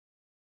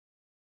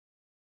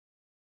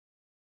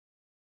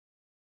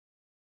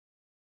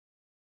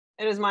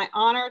It is my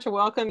honor to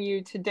welcome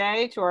you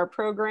today to our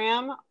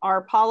program,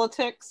 Our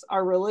Politics,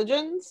 Our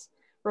Religions,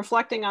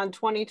 reflecting on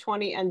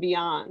 2020 and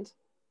beyond.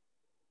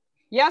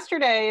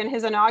 Yesterday, in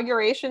his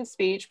inauguration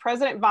speech,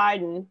 President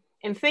Biden,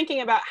 in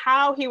thinking about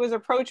how he was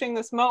approaching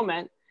this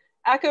moment,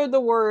 echoed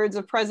the words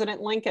of President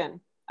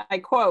Lincoln. I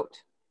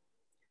quote,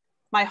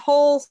 "My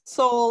whole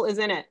soul is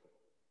in it.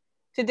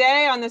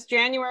 Today, on this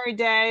January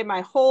day,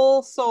 my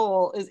whole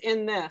soul is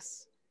in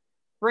this,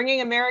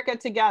 bringing America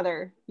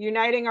together,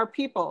 uniting our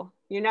people,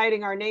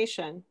 uniting our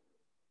nation.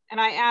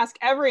 And I ask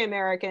every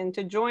American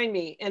to join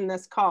me in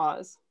this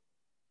cause."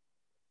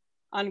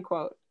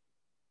 Unquote.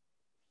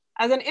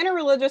 As an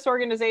interreligious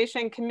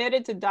organization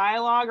committed to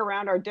dialogue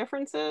around our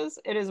differences,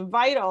 it is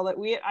vital that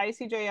we at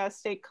ICJS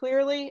state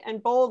clearly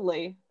and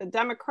boldly that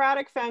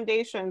democratic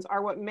foundations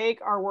are what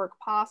make our work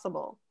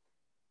possible.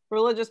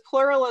 Religious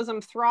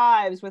pluralism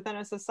thrives within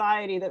a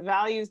society that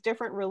values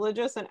different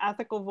religious and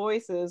ethical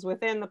voices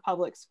within the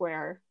public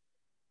square.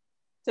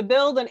 To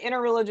build an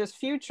interreligious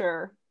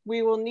future,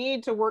 we will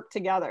need to work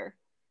together.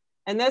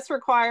 And this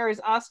requires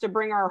us to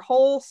bring our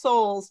whole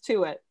souls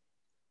to it.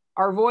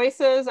 Our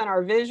voices and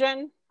our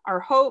vision,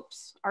 our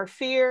hopes, our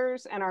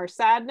fears, and our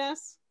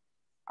sadness,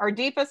 our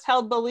deepest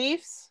held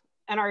beliefs,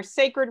 and our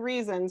sacred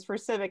reasons for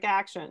civic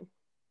action.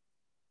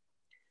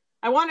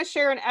 I want to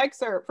share an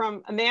excerpt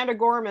from Amanda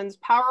Gorman's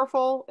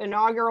powerful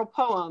inaugural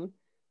poem,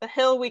 "The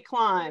Hill We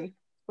Climb,"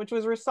 which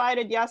was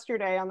recited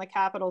yesterday on the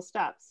Capitol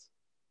steps.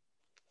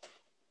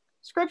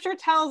 Scripture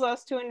tells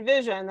us to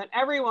envision that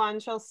everyone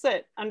shall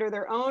sit under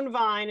their own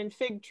vine and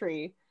fig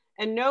tree,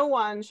 and no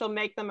one shall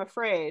make them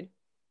afraid.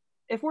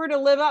 If we're to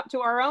live up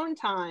to our own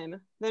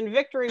time, then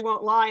victory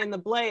won't lie in the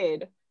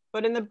blade,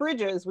 but in the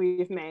bridges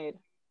we've made.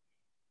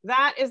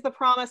 That is the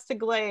promise to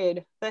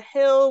Glade, the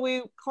hill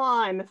we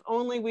climb if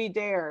only we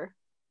dare.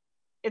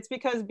 It's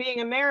because being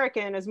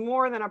American is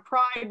more than a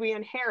pride we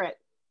inherit.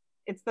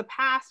 It's the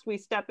past we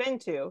step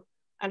into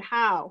and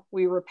how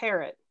we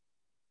repair it.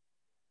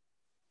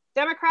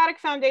 Democratic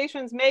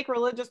foundations make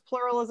religious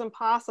pluralism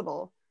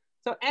possible,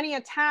 so any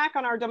attack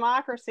on our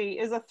democracy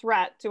is a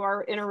threat to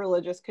our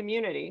interreligious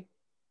community.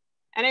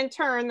 And in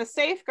turn, the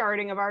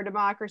safeguarding of our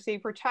democracy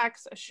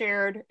protects a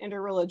shared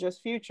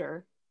interreligious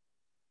future.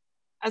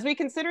 As we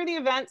consider the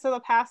events of the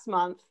past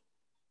month,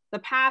 the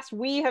past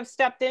we have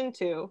stepped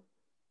into,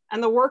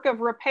 and the work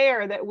of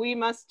repair that we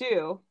must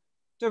do,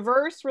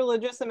 diverse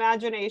religious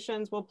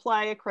imaginations will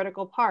play a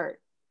critical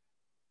part.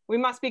 We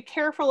must be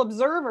careful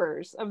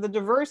observers of the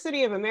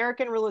diversity of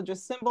American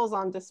religious symbols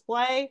on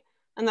display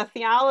and the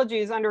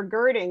theologies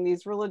undergirding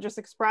these religious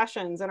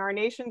expressions in our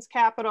nation's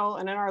capital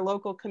and in our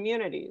local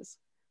communities.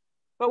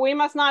 But we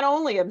must not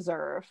only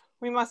observe,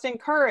 we must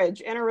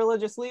encourage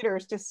interreligious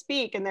leaders to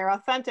speak in their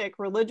authentic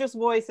religious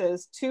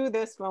voices to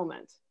this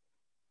moment.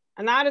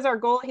 And that is our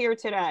goal here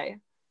today,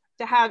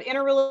 to have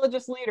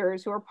interreligious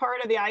leaders who are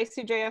part of the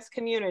ICJS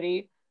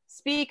community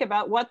speak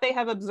about what they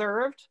have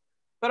observed,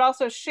 but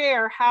also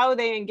share how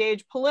they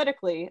engage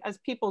politically as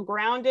people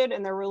grounded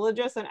in their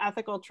religious and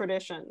ethical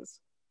traditions.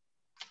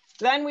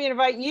 Then we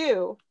invite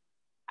you,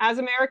 as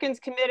Americans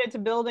committed to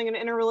building an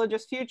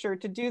interreligious future,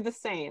 to do the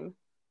same,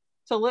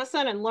 to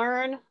listen and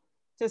learn,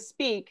 to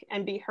speak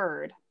and be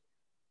heard.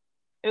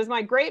 It is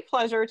my great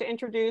pleasure to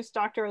introduce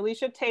Dr.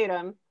 Alicia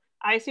Tatum,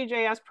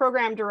 ICJS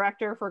Program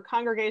Director for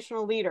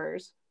Congregational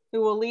Leaders,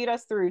 who will lead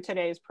us through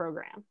today's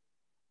program.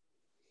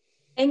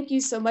 Thank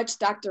you so much,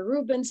 Dr.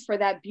 Rubens, for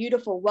that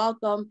beautiful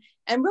welcome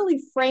and really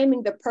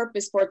framing the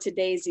purpose for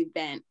today's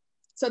event.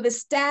 So the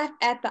staff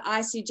at the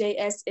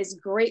ICJS is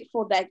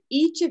grateful that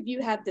each of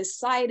you have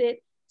decided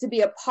to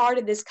be a part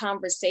of this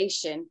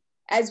conversation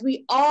as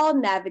we all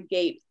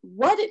navigate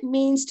what it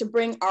means to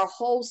bring our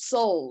whole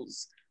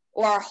souls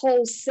or our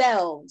whole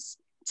selves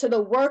to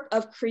the work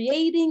of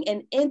creating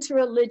an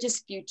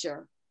interreligious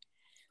future.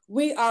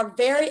 We are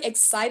very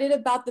excited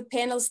about the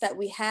panels that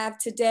we have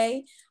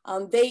today.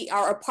 They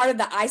are a part of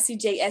the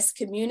ICJS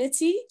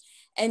community.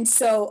 And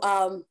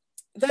so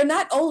they're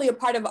not only a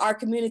part of our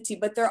community,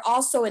 but they're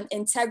also an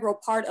integral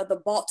part of the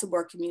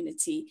Baltimore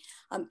community.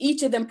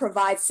 Each of them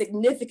provides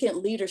significant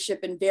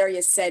leadership in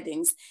various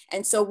settings.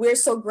 And so we're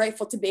so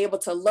grateful to be able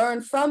to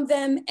learn from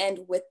them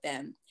and with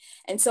them.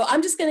 And so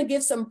I'm just going to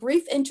give some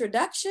brief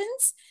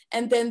introductions,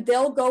 and then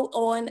they'll go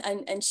on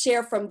and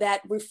share from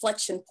that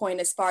reflection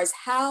point as far as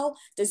how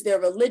does their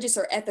religious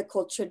or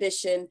ethical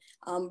tradition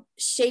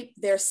shape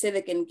their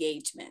civic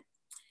engagement.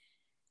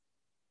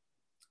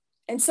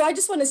 And so I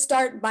just want to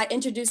start by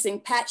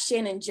introducing Pat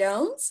Shannon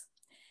Jones.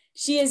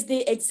 She is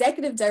the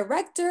Executive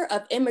Director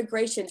of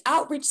Immigration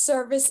Outreach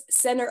Service,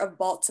 Center of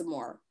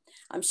Baltimore.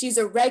 She's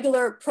a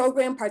regular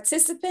program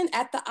participant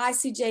at the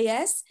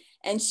ICJS,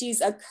 and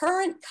she's a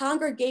current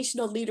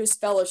Congregational Leaders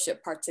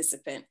Fellowship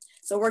participant.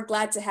 So we're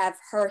glad to have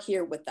her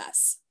here with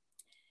us.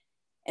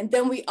 And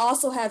then we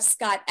also have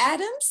Scott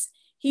Adams.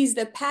 He's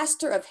the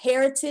pastor of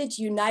Heritage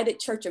United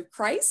Church of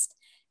Christ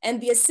and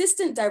the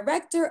Assistant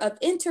Director of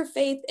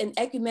Interfaith and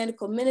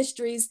Ecumenical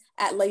Ministries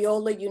at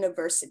Loyola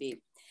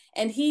University.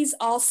 And he's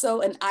also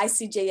an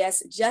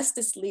ICJS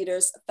Justice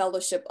Leaders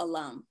Fellowship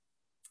alum.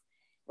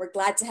 We're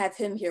glad to have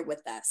him here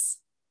with us.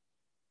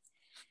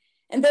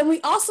 And then we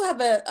also have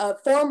a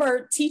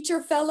former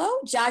teacher fellow,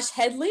 Josh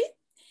Headley.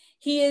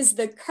 He is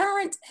the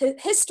current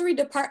history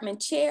department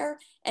chair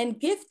and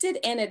gifted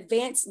and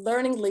advanced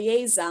learning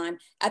liaison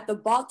at the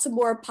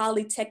Baltimore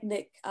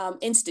Polytechnic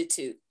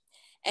Institute.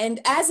 And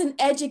as an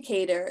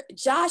educator,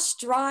 Josh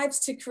strives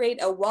to create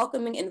a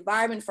welcoming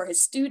environment for his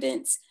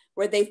students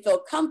where they feel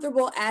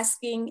comfortable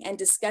asking and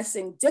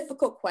discussing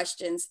difficult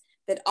questions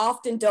that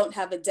often don't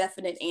have a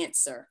definite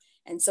answer.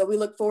 And so we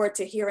look forward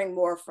to hearing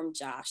more from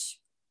Josh.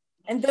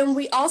 And then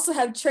we also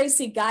have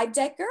Tracy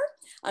Geidecker.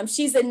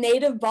 She's a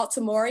native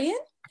Baltimorean.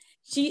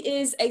 She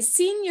is a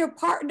senior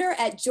partner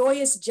at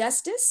Joyous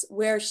Justice,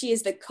 where she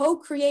is the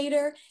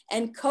co-creator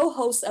and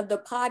co-host of the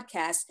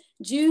podcast,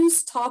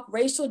 Jews Talk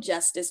Racial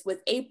Justice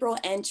with April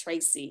and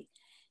Tracy.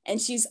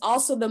 And she's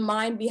also the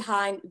mind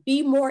behind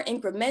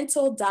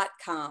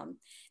BeMoreIncremental.com.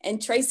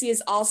 And Tracy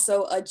is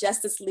also a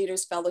Justice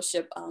Leaders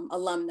Fellowship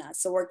alumna.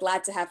 So we're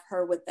glad to have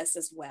her with us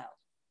as well.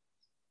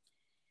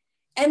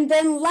 And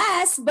then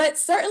last, but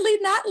certainly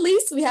not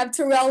least, we have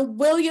Terrell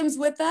Williams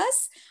with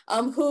us,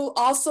 who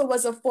also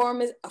was a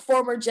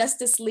former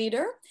justice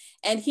leader.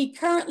 And he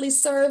currently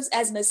serves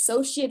as an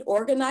associate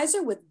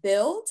organizer with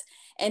BUILD.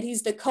 And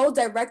he's the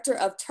co-director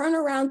of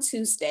Turnaround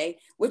Tuesday,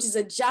 which is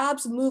a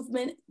jobs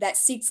movement that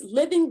seeks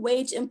living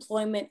wage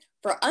employment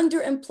for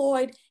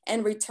underemployed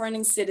and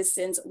returning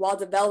citizens while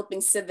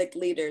developing civic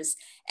leaders.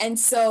 And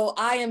so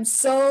I am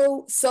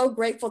so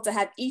grateful to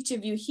have each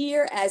of you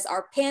here as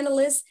our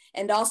panelists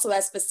and also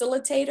as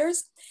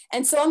facilitators.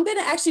 And so I'm going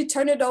to actually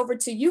turn it over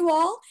to you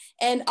all,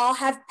 and I'll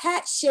have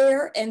Pat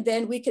share, and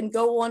then we can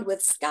go on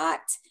with Scott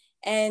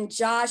and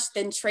Josh,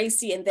 then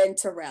Tracy, and then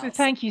Terrell.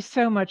 Thank you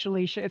so much,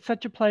 Alicia. It's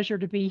such a pleasure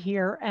to be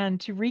here and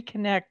to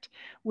reconnect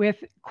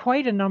with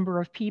quite a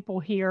number of people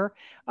here,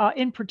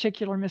 in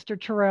particular, Mr.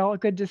 Terrell,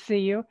 good to see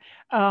you.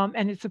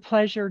 And it's a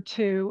pleasure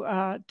to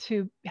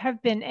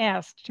have been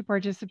asked to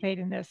participate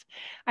in this.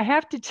 I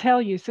have to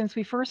tell you, since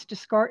we first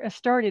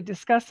started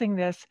discussing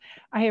this,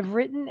 I have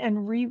written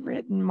and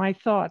rewritten my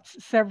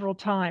thoughts several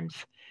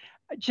times,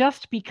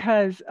 just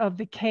because of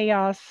the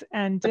chaos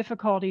and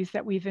difficulties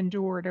that we've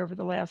endured over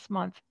the last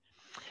month.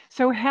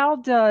 So how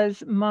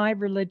does my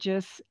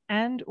religious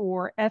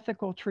and/or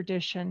ethical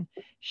tradition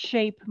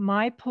shape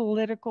my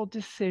political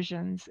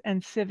decisions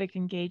and civic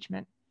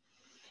engagement?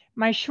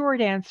 My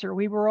short answer,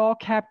 we were all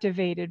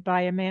captivated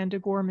by Amanda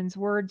Gorman's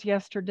words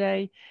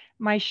yesterday.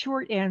 My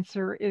short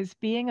answer is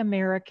being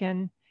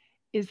American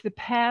is the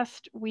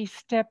past we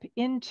step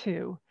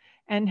into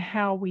and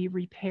how we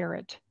repair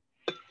it.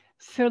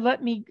 So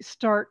let me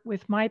start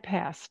with my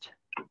past.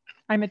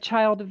 I'm a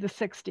child of the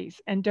 60s,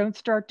 and don't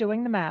start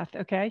doing the math,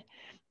 okay?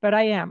 But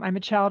I am. I'm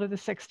a child of the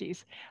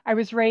 60s. I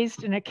was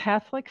raised in a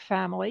Catholic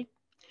family,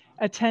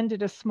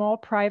 attended a small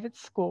private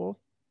school,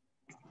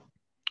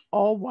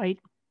 all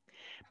white.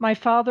 My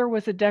father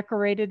was a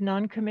decorated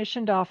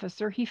non-commissioned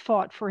officer. He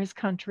fought for his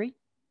country.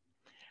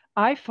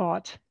 I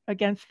fought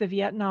against the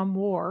Vietnam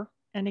War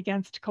and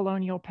against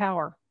colonial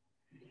power.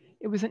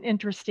 It was an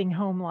interesting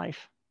home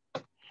life.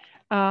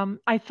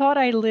 I thought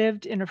I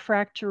lived in a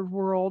fractured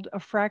world, a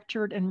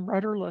fractured and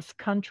rudderless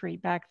country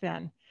back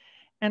then.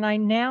 And I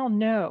now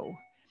know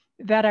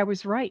that I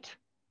was right.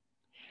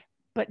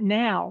 But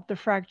now the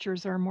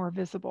fractures are more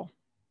visible.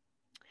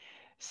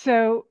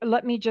 So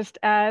let me just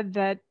add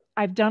that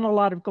I've done a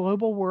lot of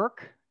global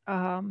work.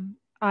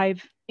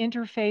 I've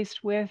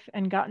interfaced with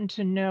and gotten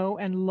to know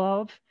and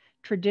love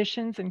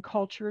traditions and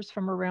cultures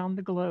from around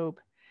the globe,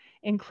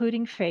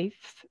 including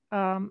faiths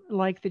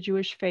like the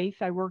Jewish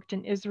faith. I worked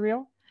in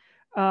Israel.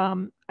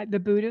 The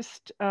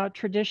Buddhist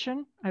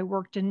tradition, I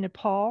worked in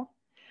Nepal,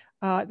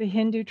 the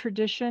Hindu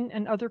tradition,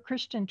 and other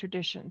Christian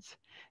traditions.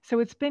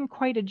 So it's been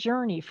quite a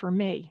journey for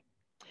me.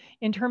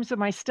 In terms of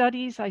my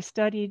studies, I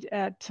studied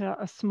at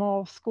a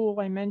small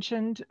school I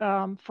mentioned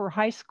for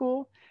high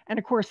school. And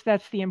of course,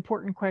 that's the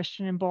important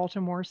question in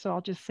Baltimore, so I'll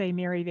just say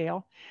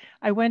Maryvale.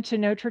 I went to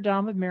Notre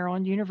Dame of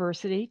Maryland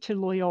University, to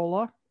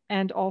Loyola,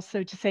 and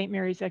also to St.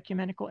 Mary's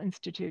Ecumenical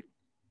Institute.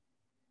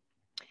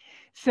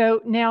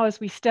 So now as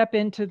we step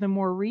into the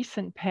more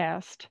recent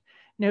past,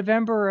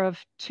 November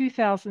of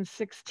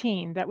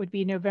 2016, that would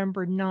be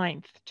November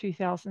 9th,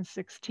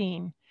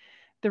 2016,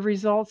 the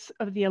results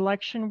of the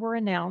election were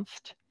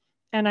announced,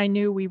 and I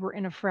knew we were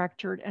in a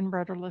fractured and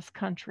rudderless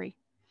country.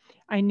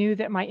 I knew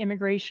that my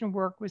immigration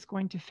work was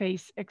going to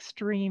face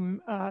extreme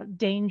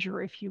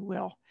danger, if you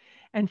will.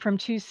 And from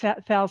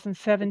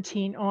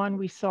 2017 on,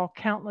 we saw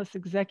countless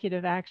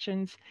executive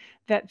actions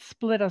that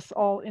split us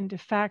all into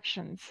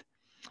factions.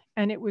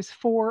 And it was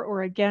for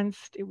or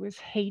against, it was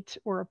hate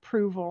or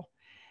approval.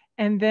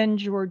 And then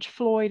George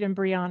Floyd and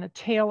Breonna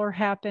Taylor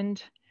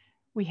happened.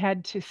 We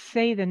had to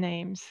say the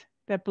names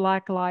that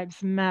Black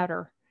Lives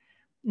Matter,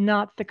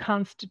 not the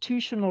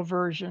constitutional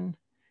version,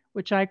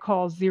 which I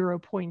call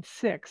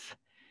 0.6,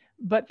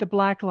 but the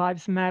Black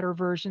Lives Matter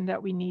version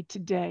that we need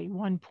today,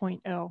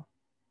 1.0.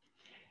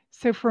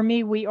 So for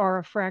me, we are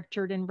a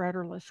fractured and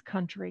rudderless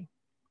country.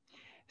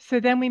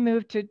 So then we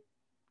moved to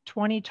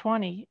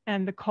 2020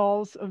 and the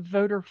calls of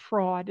voter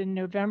fraud in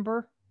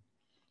November.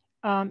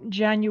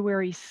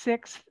 January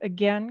 6th,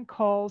 again,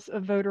 calls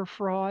of voter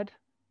fraud,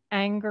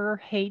 anger,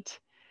 hate,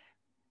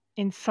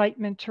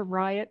 incitement to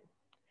riot,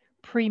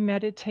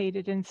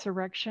 premeditated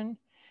insurrection,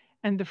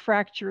 and the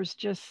fractures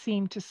just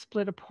seem to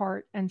split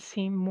apart and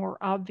seem more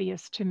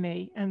obvious to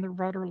me, and the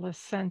rudderless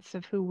sense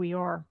of who we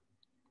are.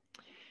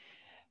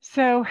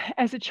 So,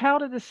 as a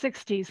child of the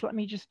 60s, let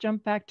me just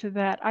jump back to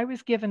that. I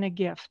was given a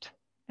gift,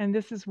 and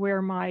this is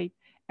where my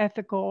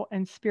ethical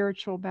and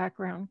spiritual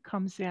background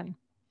comes in.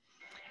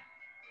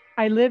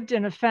 I lived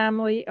in a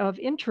family of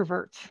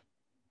introverts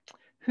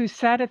who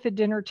sat at the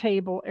dinner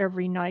table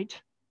every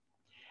night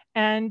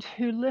and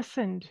who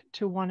listened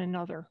to one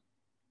another.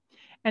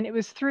 And it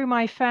was through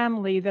my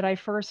family that I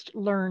first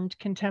learned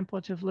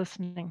contemplative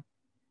listening.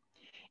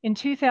 In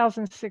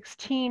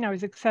 2016, I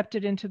was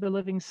accepted into the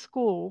Living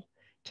School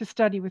to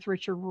study with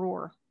Richard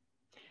Rohr.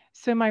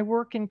 So my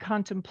work in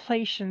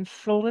contemplation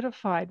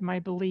solidified my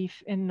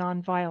belief in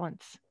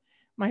nonviolence,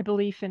 my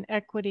belief in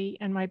equity,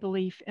 and my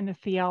belief in a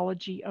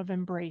theology of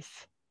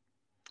embrace,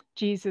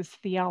 Jesus'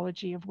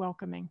 theology of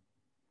welcoming.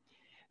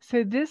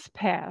 So this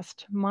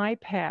past, my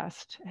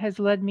past, has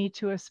led me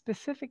to a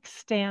specific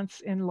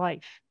stance in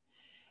life.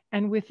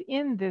 And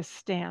within this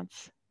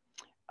stance,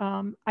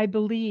 I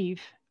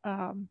believe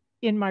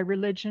in my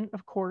religion,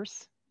 of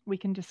course, we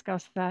can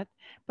discuss that,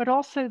 but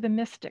also the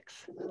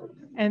mystics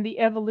and the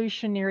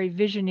evolutionary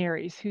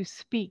visionaries who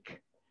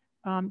speak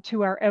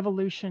to our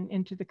evolution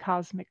into the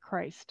cosmic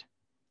Christ.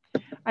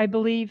 I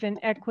believe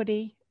in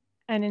equity,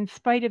 and in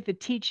spite of the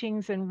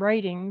teachings and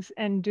writings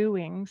and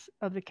doings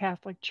of the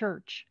Catholic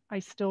Church, I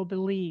still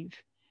believe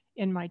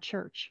in my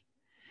church.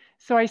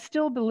 So I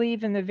still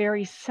believe in the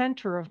very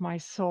center of my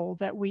soul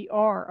that we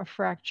are a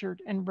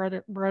fractured and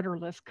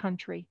rudderless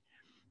country.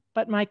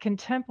 But my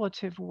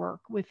contemplative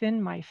work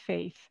within my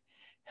faith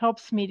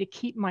helps me to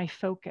keep my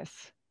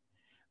focus.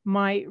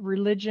 My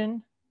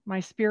religion, my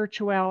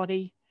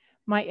spirituality,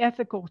 my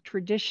ethical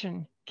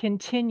tradition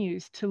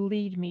continues to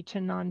lead me to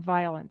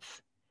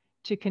nonviolence,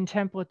 to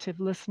contemplative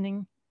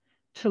listening,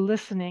 to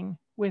listening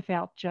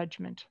without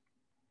judgment.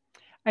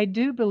 I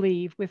do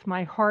believe with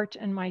my heart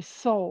and my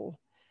soul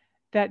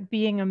that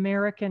being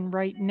American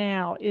right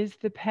now is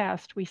the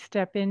past we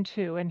step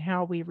into and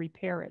how we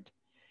repair it.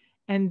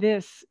 And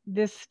this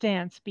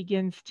stance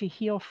begins to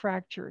heal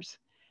fractures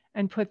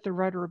and put the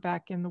rudder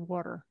back in the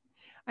water.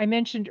 I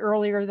mentioned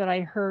earlier that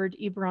I heard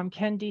Ibram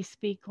Kendi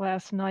speak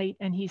last night,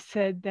 and he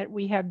said that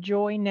we have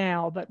joy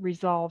now, but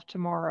resolve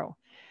tomorrow.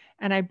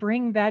 And I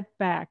bring that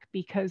back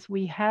because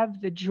we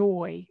have the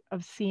joy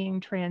of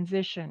seeing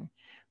transition,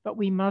 but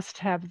we must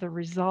have the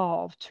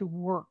resolve to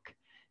work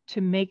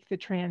to make the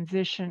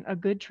transition a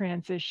good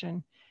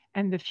transition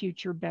and the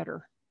future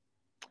better.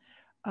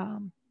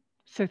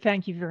 So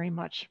thank you very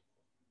much.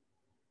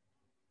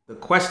 The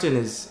question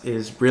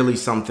is really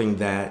something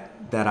that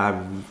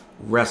I've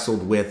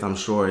wrestled with, I'm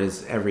sure,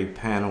 as every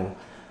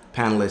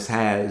panelist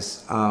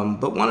has.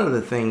 But one of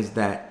the things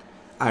that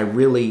I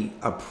really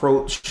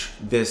approach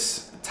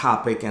this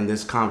topic and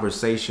this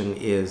conversation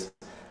is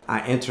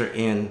I enter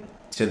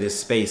into this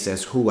space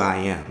as who I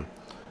am.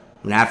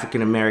 I'm an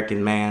African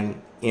American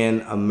man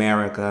in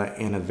America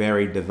in a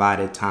very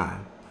divided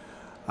time.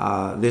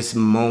 This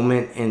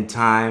moment in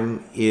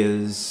time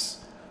is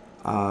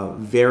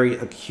very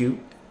acute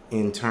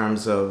in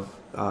terms of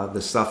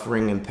the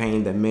suffering and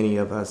pain that many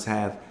of us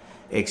have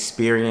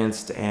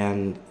experienced,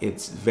 and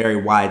it's very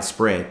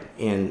widespread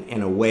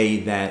in a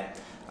way that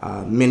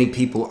many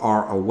people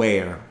are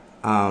aware.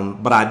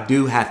 But I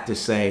do have to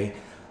say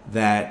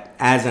that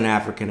as an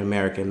African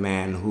American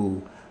man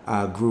who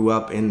grew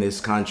up in this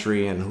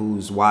country and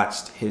who's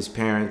watched his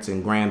parents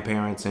and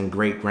grandparents and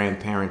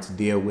great-grandparents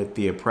deal with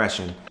the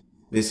oppression,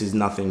 this is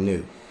nothing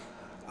new.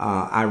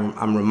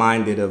 I'm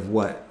reminded of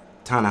what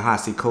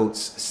Ta-Nehisi Coates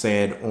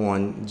said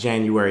on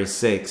January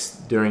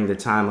 6th during the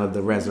time of the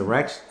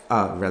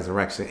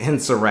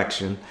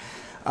insurrection.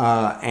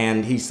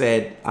 And he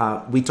said,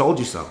 we told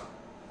you so.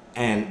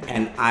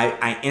 And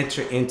I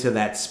enter into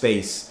that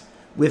space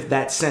with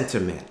that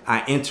sentiment.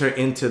 I enter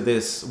into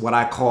this, what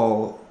I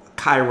call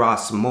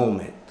Kairos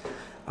moment,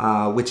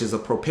 which is a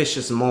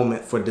propitious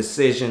moment for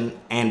decision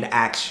and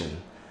action.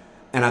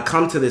 And I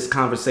come to this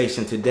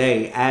conversation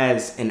today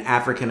as an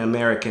African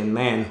American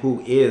man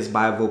who is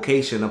by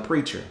vocation a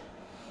preacher.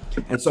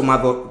 And so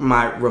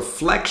my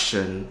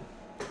reflection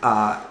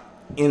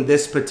in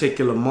this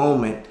particular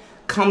moment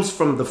comes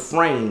from the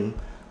frame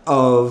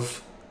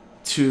of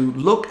to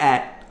look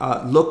at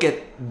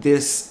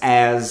this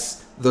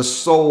as the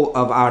soul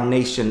of our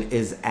nation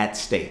is at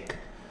stake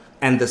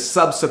and the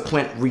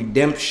subsequent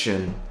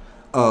redemption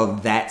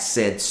of that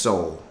said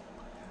soul.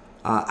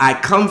 I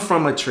come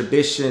from a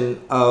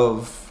tradition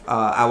of,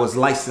 I was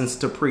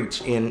licensed to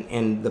preach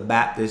in the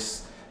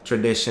Baptist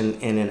tradition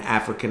in an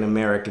African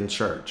American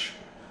church.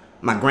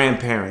 My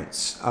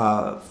grandparents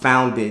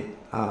founded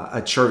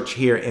a church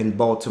here in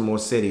Baltimore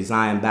City,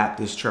 Zion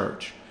Baptist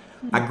Church.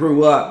 I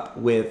grew up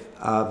with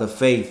the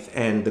faith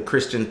and the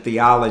Christian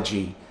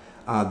theology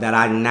that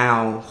I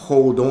now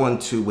hold on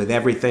to with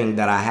everything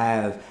that I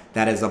have,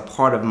 that is a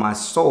part of my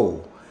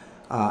soul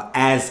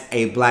as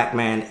a black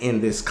man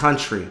in this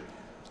country.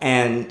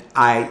 And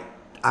I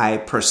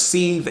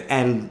perceive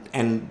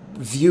and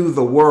view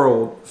the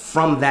world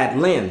from that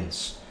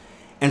lens.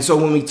 And so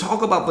when we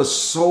talk about the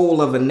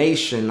soul of a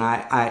nation,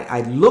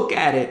 I look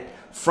at it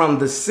from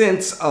the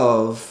sense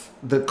of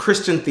the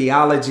Christian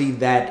theology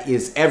that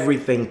is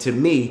everything to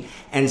me,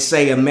 and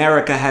say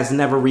America has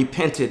never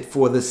repented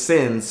for the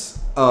sins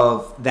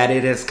that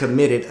it has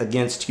committed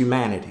against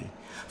humanity,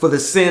 for the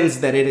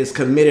sins that it has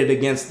committed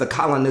against the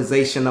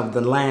colonization of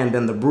the land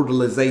and the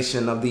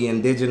brutalization of the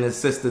indigenous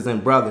sisters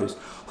and brothers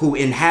who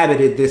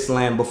inhabited this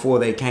land before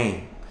they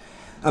came.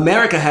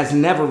 America has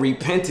never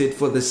repented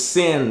for the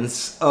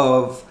sins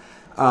of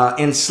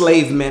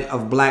enslavement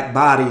of black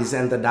bodies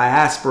and the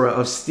diaspora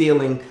of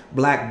stealing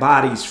black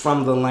bodies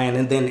from the land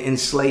and then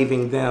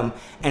enslaving them,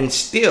 and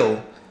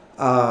still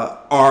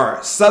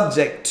are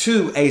subject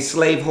to a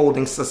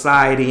slaveholding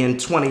society in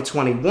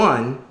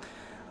 2021.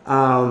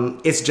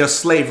 It's just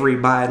slavery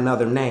by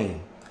another name.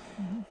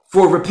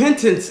 For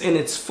repentance in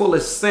its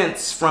fullest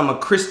sense from a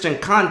Christian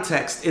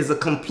context is a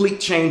complete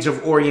change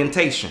of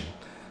orientation.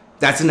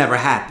 That's never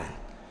happened.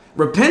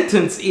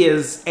 Repentance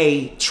is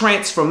a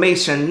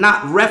transformation,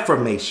 not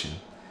reformation.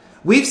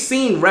 We've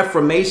seen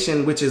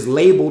reformation, which is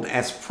labeled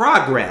as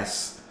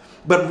progress,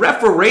 but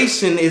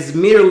reformation is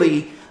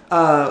merely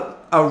a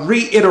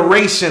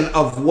reiteration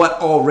of what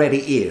already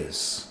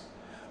is.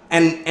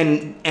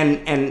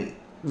 And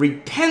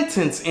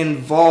repentance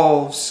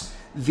involves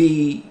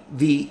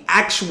the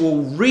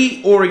actual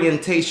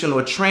reorientation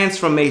or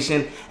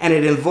transformation, and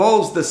it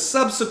involves the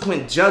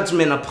subsequent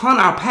judgment upon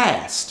our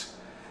past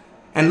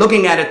and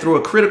looking at it through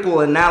a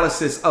critical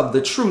analysis of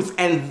the truth,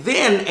 and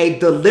then a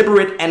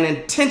deliberate and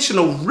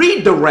intentional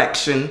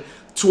redirection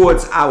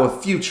towards our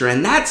future.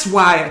 And that's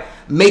why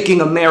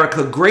making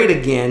America great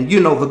again, you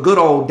know, the good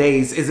old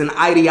days, is an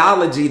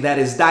ideology that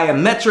is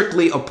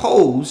diametrically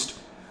opposed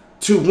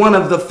to one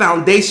of the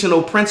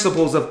foundational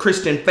principles of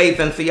Christian faith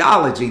and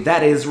theology,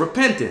 that is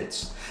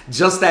repentance.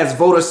 Just as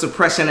voter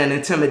suppression and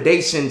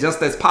intimidation,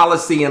 just as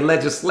policy and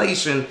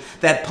legislation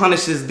that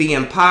punishes the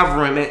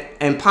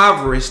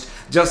impoverished,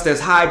 just as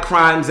high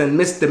crimes and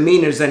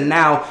misdemeanors, and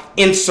now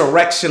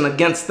insurrection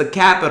against the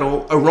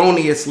Capitol,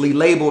 erroneously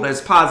labeled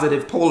as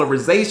positive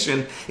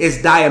polarization,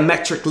 is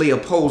diametrically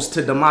opposed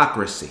to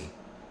democracy.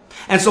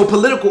 And so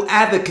political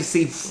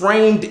advocacy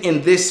framed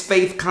in this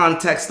faith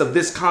context of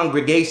this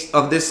congregation,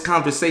 of this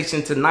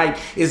conversation tonight,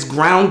 is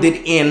grounded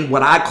in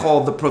what I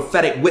call the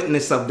prophetic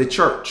witness of the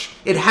church.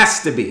 It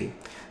has to be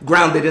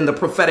grounded in the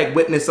prophetic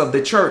witness of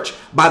the church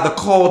by the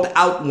called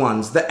out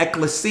ones, the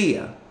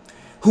ecclesia,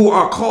 who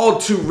are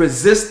called to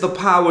resist the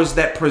powers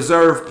that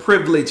preserve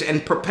privilege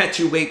and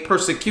perpetuate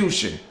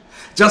persecution.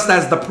 Just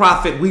as the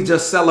prophet we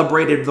just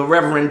celebrated, the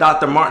Reverend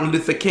Dr. Martin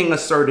Luther King,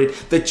 asserted,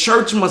 the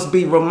church must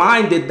be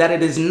reminded that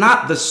it is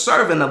not the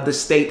servant of the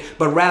state,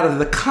 but rather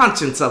the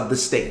conscience of the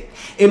state.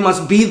 It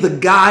must be the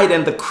guide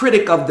and the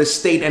critic of the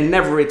state and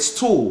never its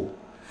tool.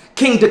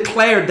 King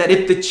declared that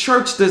if the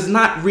church does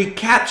not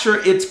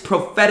recapture its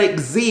prophetic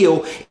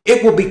zeal,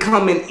 it will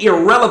become an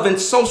irrelevant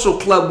social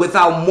club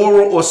without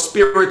moral or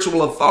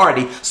spiritual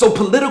authority. So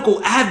political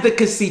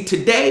advocacy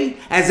today,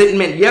 as it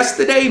meant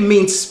yesterday,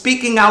 means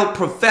speaking out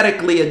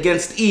prophetically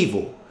against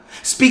evil,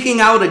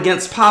 speaking out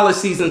against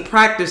policies and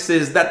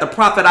practices that the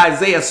prophet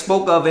Isaiah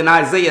spoke of in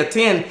Isaiah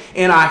 10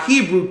 in our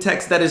Hebrew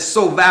text that is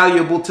so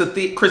valuable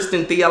to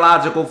Christian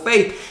theological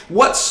faith.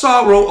 What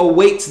sorrow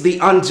awaits the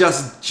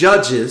unjust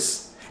judges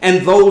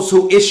and those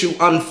who issue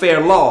unfair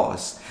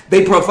laws.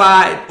 They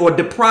provide or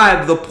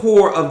deprive the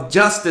poor of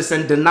justice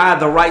and deny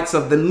the rights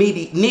of the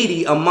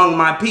needy among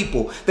my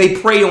people. They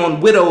prey on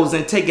widows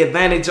and take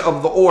advantage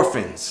of the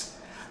orphans.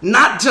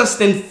 Not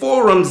just in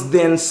forums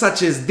then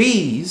such as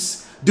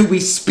these do we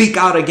speak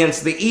out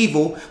against the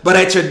evil, but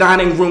at your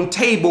dining room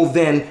table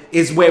then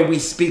is where we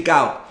speak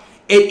out.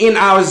 In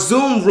our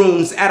Zoom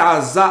rooms, at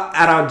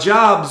our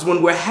jobs,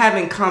 when we're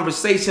having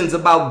conversations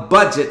about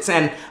budgets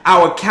and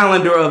our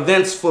calendar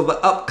events for the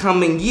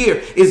upcoming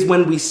year, is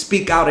when we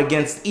speak out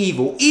against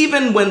evil.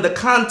 Even when the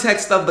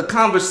context of the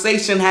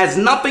conversation has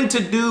nothing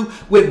to do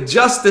with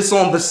justice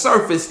on the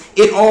surface,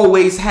 it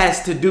always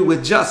has to do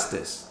with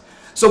justice.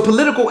 So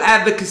political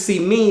advocacy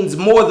means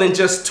more than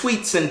just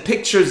tweets and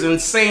pictures and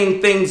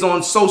saying things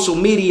on social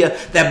media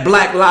that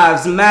Black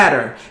Lives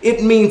Matter.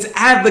 It means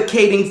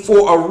advocating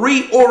for a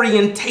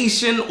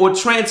reorientation or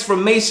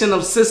transformation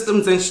of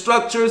systems and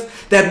structures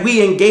that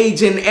we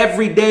engage in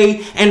every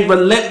day, and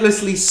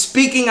relentlessly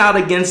speaking out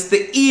against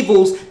the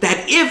evils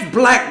that, if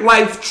Black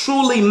life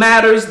truly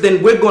matters,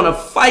 then we're going to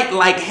fight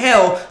like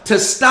hell to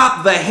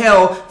stop the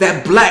hell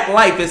that Black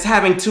life is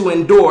having to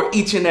endure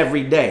each and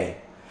every day.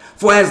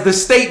 For as the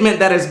statement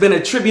that has been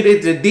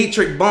attributed to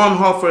Dietrich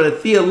Bonhoeffer, a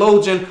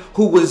theologian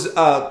who was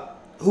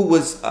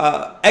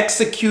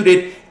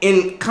executed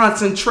in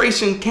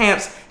concentration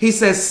camps, he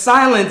says,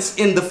 silence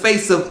in the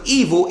face of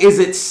evil is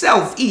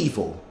itself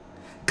evil.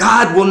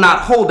 God will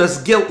not hold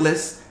us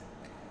guiltless.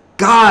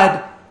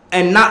 God,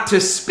 and not to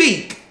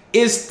speak,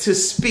 is to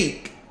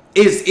speak.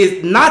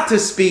 Is not to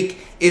speak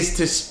is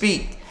to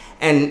speak,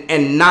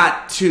 and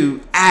not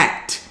to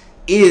act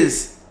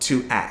is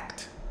to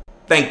act.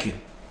 Thank you.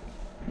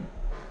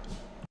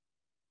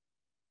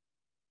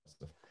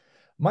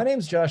 My name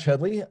is Josh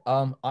Headley.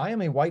 I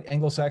am a white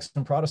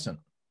Anglo-Saxon Protestant.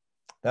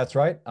 That's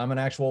right. I'm an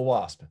actual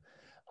WASP.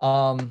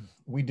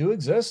 We do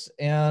exist,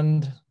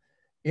 and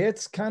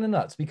it's kind of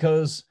nuts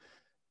because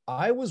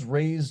I was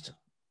raised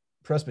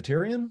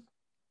Presbyterian.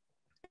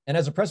 And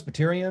as a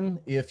Presbyterian,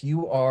 if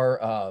you've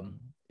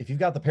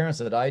got the parents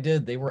that I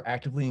did, they were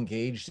actively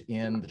engaged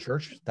in the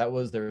church. That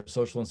was their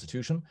social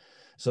institution.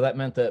 So that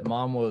meant that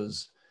mom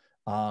was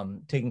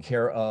taking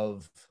care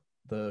of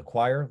the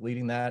choir,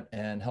 leading that,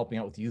 and helping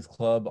out with the youth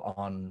club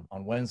on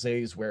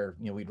Wednesdays, where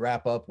we'd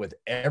wrap up with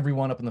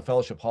everyone up in the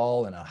fellowship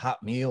hall and a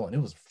hot meal, and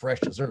it was fresh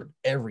dessert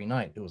every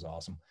night. It was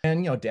awesome.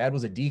 And Dad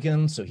was a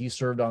deacon, so he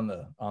served on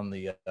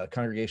the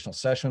congregational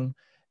session,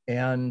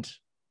 and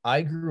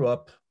I grew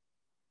up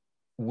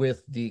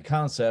with the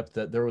concept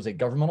that there was a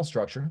governmental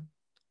structure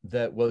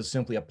that was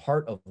simply a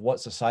part of what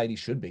society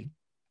should be,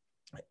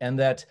 and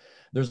that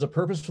there's a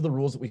purpose for the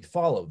rules that we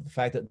follow. The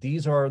fact that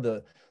these are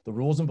the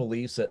rules and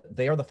beliefs, that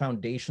they are the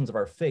foundations of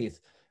our faith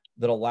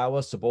that allow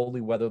us to boldly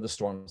weather the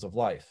storms of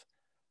life.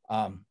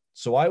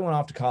 So I went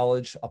off to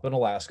college up in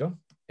Alaska,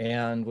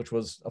 and which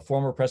was a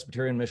former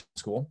Presbyterian mission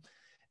school,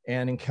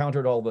 and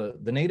encountered all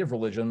the native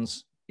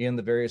religions in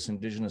the various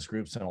indigenous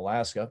groups in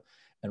Alaska,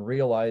 and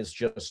realized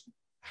just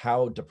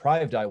how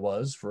deprived I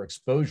was for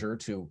exposure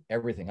to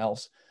everything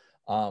else.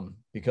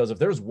 Because if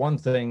there's one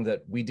thing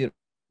that we did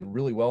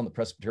really well in the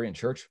Presbyterian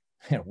church,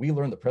 we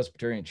learned the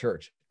Presbyterian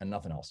church and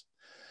nothing else.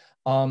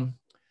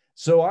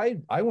 So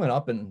I went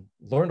up and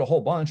learned a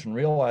whole bunch and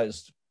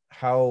realized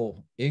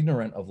how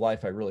ignorant of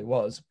life I really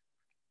was.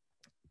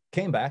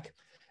 Came back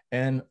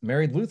and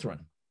married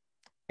Lutheran.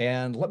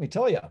 And let me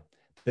tell you,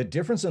 the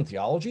difference in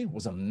theology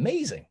was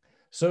amazing.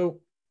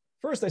 So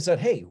first they said,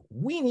 hey,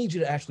 we need you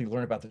to actually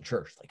learn about the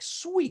church. Like,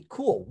 sweet,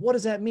 cool. What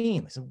does that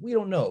mean? I said, we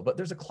don't know, but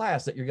there's a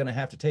class that you're going to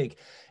have to take,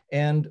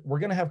 and we're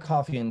going to have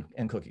coffee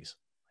and cookies.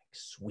 Like,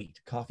 sweet,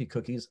 coffee,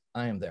 cookies,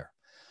 I am there.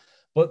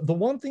 But the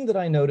one thing that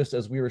I noticed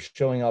as we were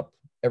showing up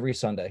every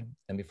Sunday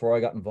and before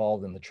I got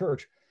involved in the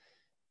church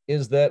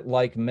is that,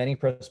 like many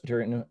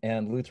Presbyterian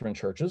and Lutheran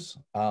churches,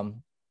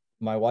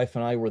 my wife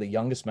and I were the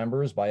youngest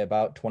members by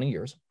about 20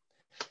 years,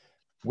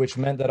 which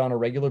meant that on a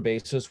regular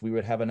basis, we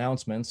would have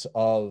announcements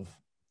of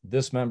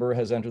this member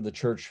has entered the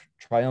church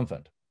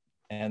triumphant,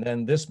 and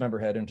then this member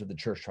had entered the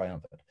church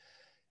triumphant.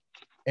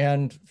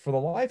 And for the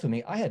life of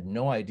me, I had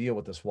no idea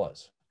what this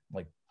was.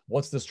 Like,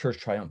 what's this church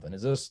triumphant?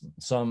 Is this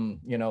some,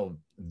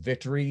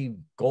 victory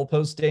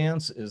goalpost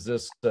dance? Is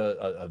this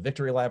a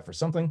victory lap for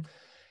something?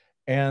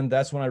 And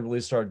that's when I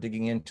really started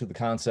digging into the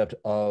concept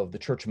of the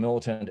church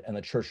militant and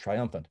the church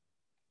triumphant.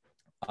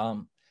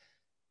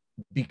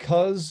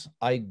 Because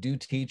I do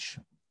teach,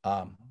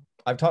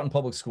 I've taught in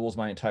public schools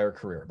my entire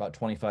career, about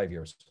 25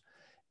 years.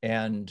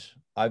 And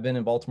I've been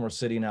in Baltimore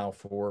City now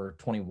for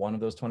 21 of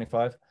those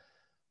 25.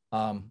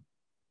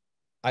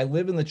 I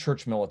live in the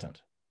church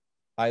militant.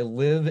 I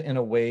live in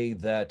a way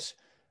that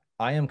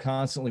I am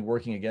constantly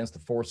working against the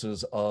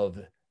forces of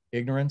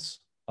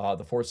ignorance,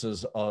 the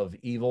forces of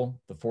evil,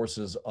 the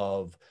forces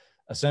of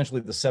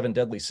essentially the 7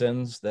 deadly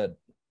sins that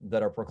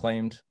are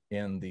proclaimed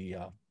in the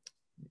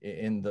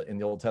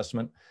Old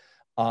Testament.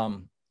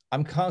 I'm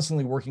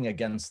constantly working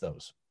against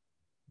those,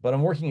 but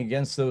I'm working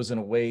against those in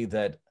a way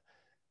that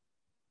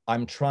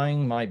I'm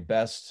trying my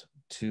best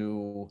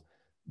to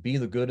be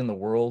the good in the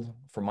world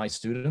for my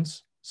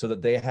students so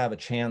that they have a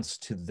chance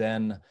to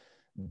then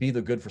be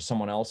the good for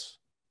someone else,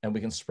 and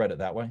we can spread it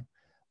that way.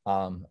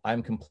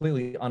 I'm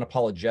completely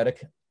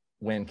unapologetic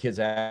when kids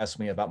ask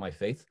me about my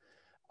faith,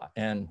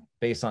 and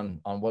based on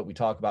what we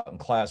talk about in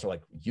class, are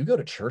like, you go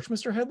to church,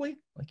 Mr. Headley?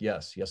 Like,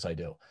 yes, I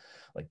do.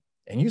 Like,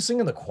 and you sing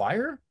in the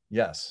choir?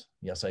 Yes,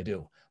 I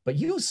do. But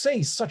you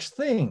say such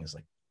things.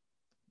 Like,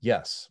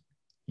 yes,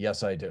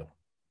 I do.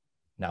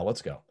 Now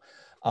let's go.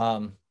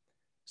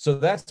 So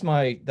that's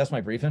my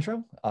brief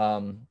intro.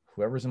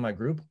 Whoever's in my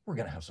group, we're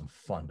gonna have some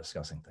fun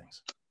discussing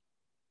things.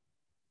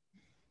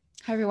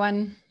 Hi,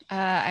 everyone.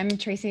 I'm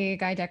Tracy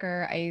Guy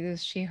Decker. I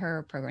use she,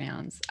 her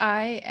pronouns.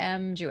 I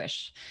am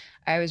Jewish.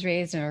 I was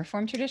raised in a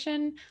Reformed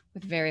tradition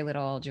with very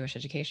little Jewish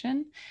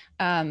education,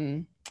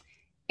 and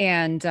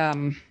learned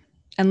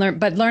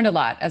a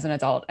lot as an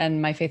adult.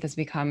 And my faith has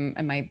become,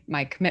 and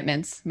my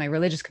commitments, my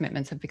religious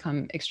commitments, have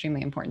become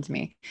extremely important to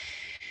me.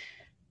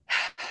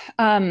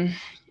 Like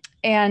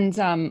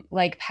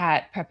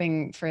Pat,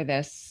 prepping for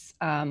this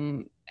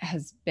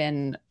has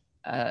been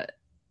an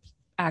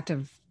act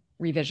of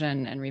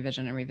revision.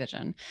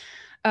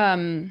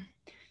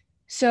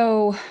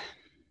 So,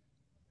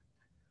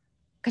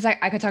 because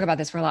I could talk about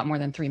this for a lot more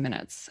than 3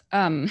 minutes.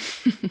 I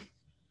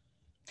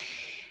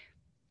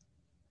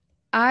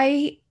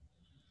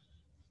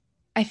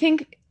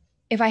think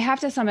if I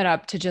have to sum it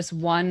up to just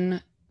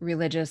one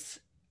religious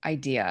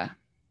idea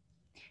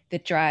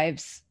that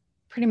drives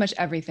pretty much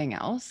everything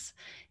else,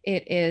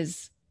 it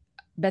is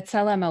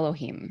B'Tselem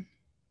Elohim,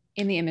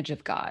 in the image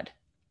of God.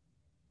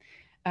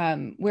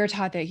 We're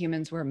taught that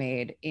humans were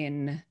made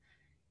in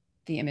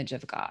the image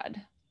of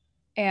God.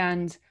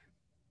 And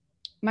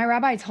my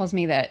rabbi tells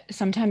me that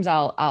sometimes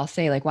I'll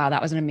say like, wow,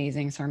 that was an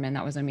amazing sermon.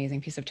 That was an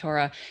amazing piece of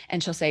Torah.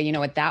 And she'll say, you know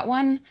what, that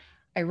one,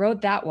 I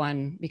wrote that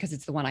one because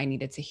it's the one I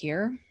needed to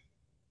hear.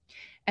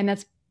 And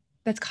that's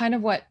kind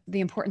of what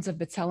the importance of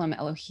B'Tselem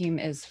Elohim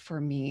is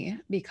for me,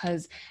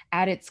 because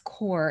at its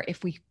core,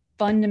 if we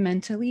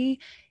fundamentally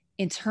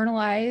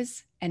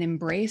internalize and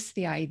embrace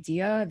the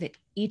idea that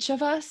each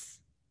of us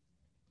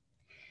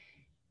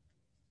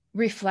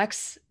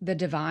reflects the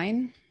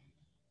divine,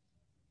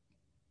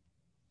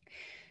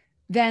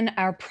 then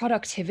our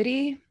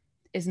productivity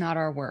is not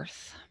our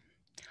worth.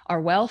 Our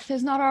wealth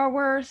is not our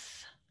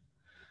worth.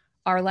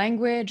 Our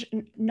language,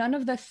 none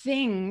of the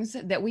things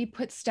that we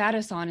put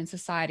status on in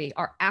society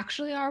are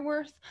actually our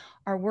worth.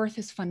 Our worth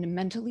is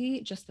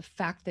fundamentally just the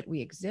fact that we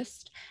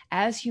exist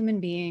as human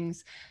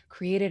beings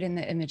created in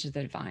the image of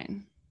the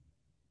divine.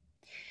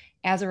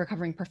 As a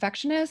recovering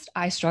perfectionist,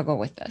 I struggle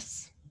with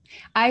this.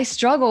 I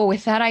struggle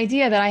with that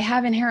idea that I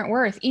have inherent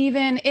worth,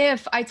 even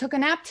if I took a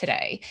nap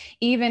today,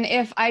 even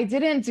if I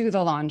didn't do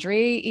the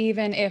laundry,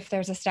 even if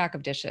there's a stack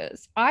of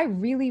dishes. I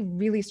really,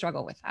 really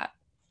struggle with that.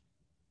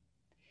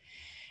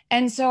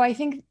 And so I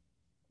think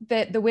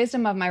that the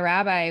wisdom of my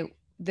rabbi,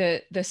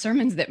 the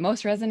sermons that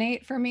most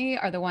resonate for me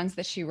are the ones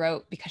that she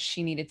wrote because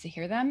she needed to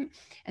hear them.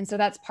 And so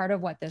that's part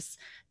of what this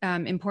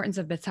importance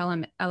of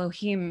B'Tselem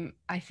Elohim,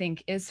 I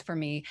think, is for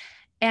me.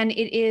 And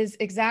it is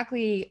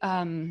exactly,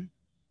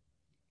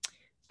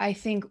 I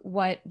think,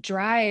 what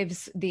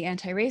drives the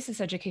anti-racist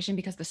education,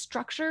 because the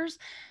structures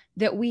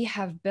that we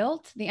have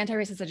built, the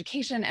anti-racist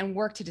education and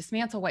work to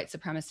dismantle white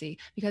supremacy,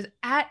 because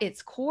at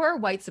its core,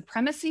 white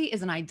supremacy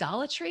is an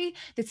idolatry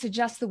that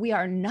suggests that we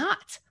are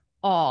not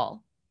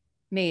all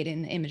made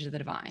in the image of the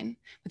divine,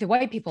 but the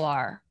white people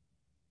are,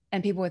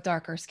 and people with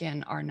darker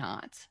skin are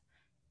not.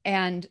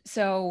 And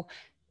so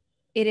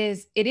it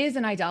is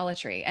an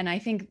idolatry. And I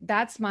think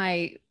that's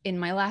in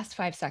my last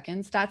 5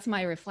 seconds, that's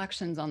my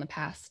reflections on the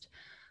past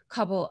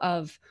couple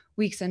of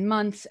weeks and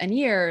months and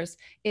years,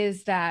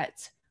 is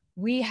that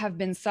we have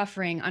been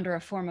suffering under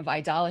a form of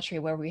idolatry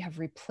where we have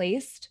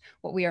replaced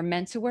what we are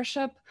meant to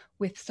worship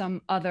with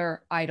some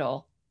other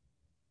idol,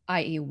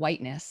 i.e.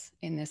 whiteness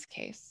in this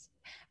case.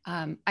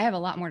 I have a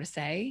lot more to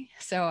say,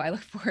 so I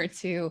look forward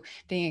to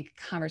being in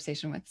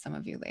conversation with some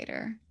of you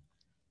later.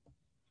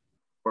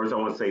 First, I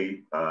want to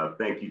say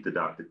thank you to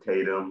Dr.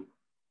 Tatum.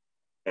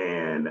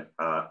 And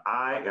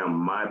I am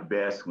my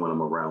best when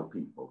I'm around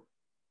people.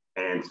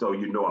 And so,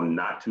 you know, I'm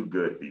not too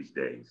good these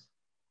days.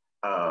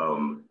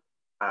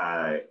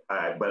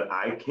 But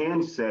I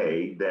can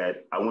say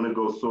that I want to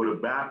go sort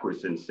of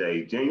backwards and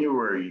say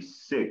January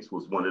 6th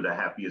was one of the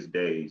happiest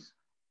days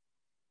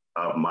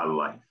of my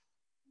life.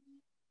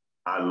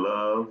 I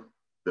love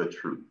the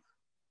truth.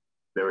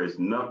 There is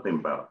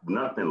nothing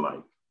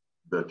like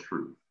the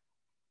truth.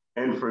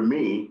 And for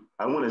me,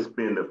 I want to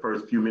spend the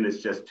first few minutes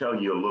just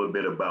telling you a little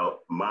bit about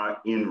my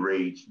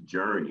enraged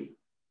journey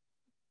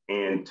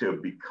and to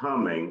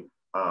becoming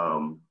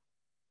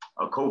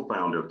a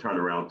co-founder of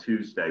Turnaround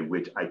Tuesday,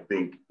 which I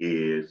think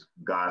is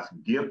God's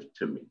gift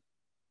to me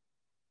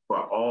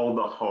for all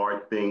the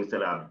hard things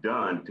that I've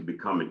done to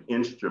become an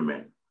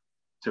instrument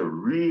to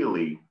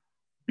really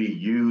be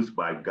used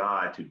by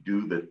God to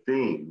do the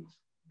things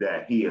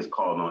that he has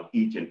called on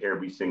each and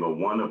every single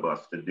one of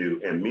us to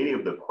do. And many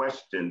of the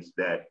questions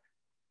that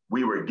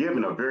we were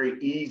given are very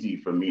easy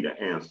for me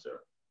to answer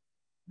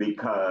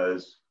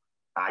because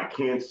I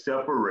can't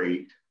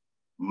separate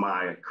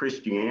my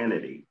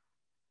Christianity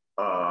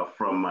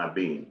from my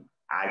being.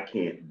 I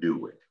can't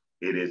do it.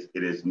 It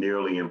is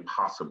nearly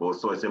impossible.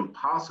 So it's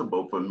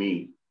impossible for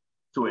me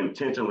to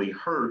intentionally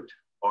hurt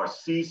or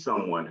see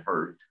someone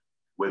hurt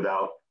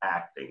without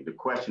acting. The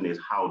question is,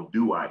 how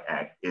do I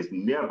act? It's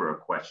never a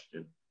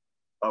question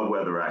of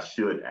whether I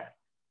should act.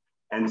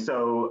 And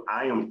so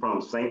I am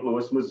from St.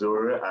 Louis,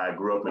 Missouri. I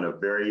grew up in a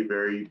very,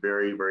 very,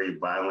 very, very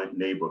violent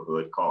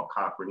neighborhood called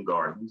Cochran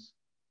Gardens,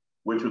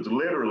 which was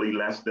literally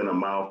less than a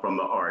mile from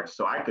the arch.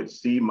 So I could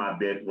see my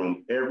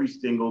bedroom every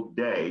single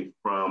day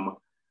from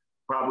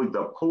probably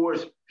the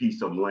poorest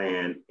piece of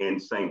land in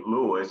St.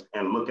 Louis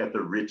and look at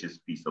the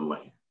richest piece of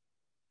land.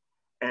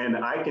 And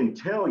I can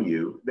tell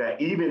you that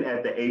even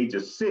at the age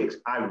of 6,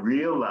 I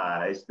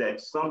realized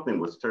that something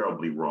was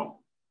terribly wrong.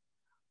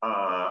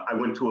 I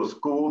went to a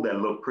school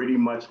that looked pretty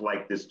much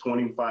like this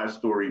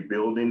 25-story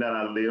building that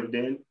I lived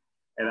in.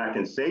 And I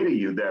can say to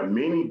you, there are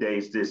many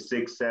days this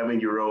 6,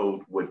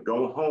 7-year-old would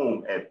go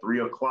home at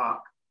 3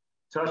 o'clock,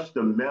 touch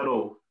the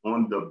metal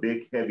on the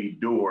big heavy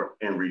door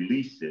and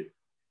release it.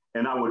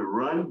 And I would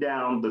run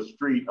down the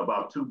street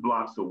about 2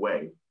 blocks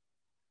away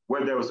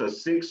where there was a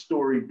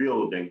 6-story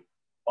building,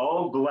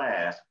 all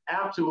glass,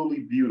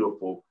 absolutely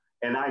beautiful.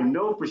 And I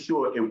know for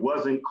sure it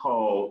wasn't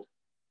called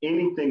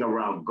anything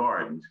around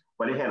gardens,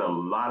 but it had a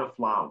lot of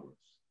flowers.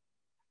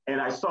 And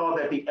I saw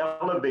that the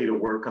elevator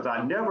worked because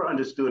I never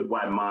understood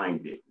why mine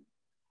didn't.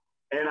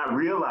 And I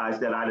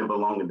realized that I didn't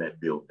belong in that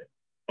building.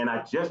 And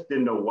I just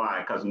didn't know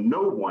why, because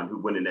no one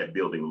who went in that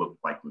building looked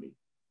like me.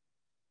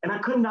 And I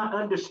could not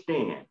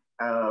understand.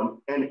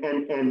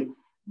 And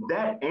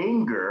that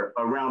anger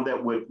around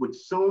that would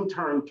soon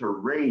turn to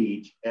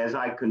rage as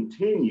I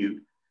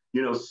continued,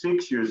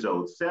 6 years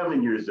old,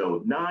 7 years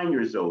old, 9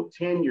 years old,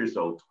 10 years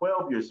old,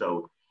 12 years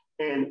old.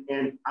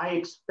 And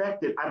I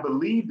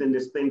believed in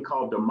this thing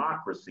called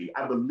democracy.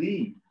 I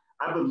believed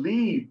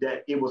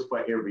that it was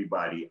for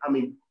everybody. I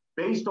mean,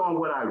 based on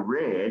what I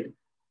read,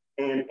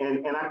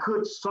 and I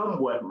could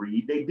somewhat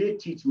read, they did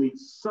teach me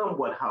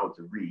somewhat how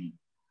to read.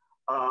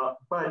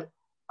 But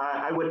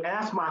I would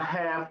ask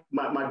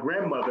my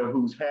grandmother,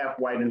 who's half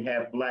white and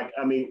half black,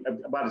 I mean,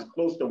 about as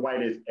close to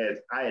white as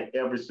I had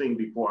ever seen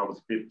before I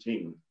was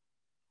 15.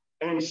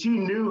 And she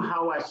knew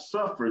how I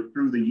suffered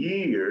through the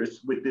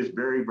years with this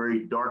very,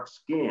 very dark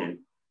skin,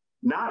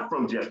 not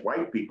from just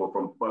white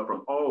people, but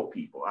from all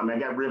people. I mean, I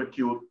got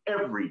ridiculed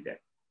every day.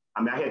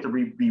 I mean, I had to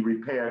be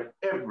repaired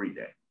every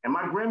day. And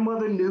my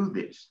grandmother knew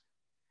this.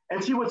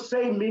 And she would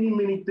say many,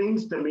 many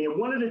things to me. And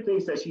one of the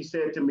things that she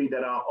said to me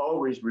that I'll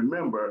always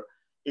remember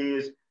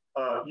is,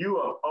 you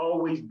have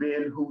always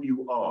been who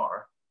you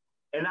are.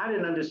 And I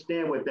didn't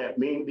understand what that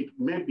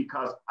meant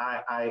because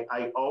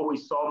I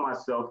always saw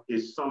myself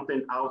as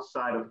something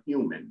outside of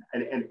human.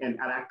 And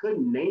I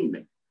couldn't name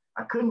it.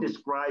 I couldn't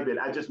describe it.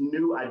 I just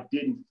knew I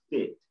didn't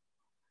fit.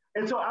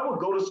 And so I would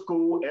go to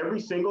school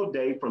every single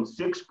day from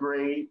 6th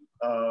grade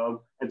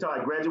until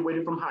I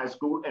graduated from high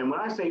school. And when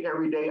I say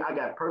every day, I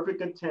got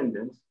perfect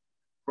attendance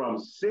from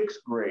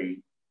 6th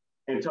grade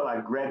until I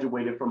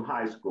graduated from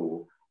high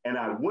school. And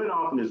I went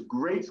off on this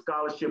great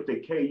scholarship to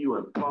KU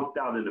and flunked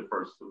out in the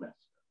first semester.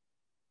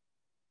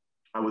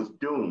 I was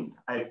doomed.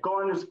 I had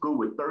gone to school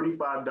with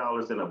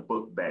 $35 in a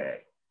book bag.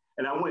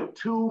 And I went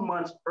 2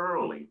 months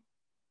early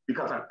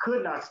because I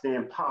could not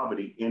stand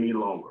poverty any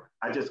longer.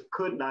 I just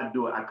could not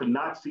do it. I could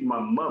not see my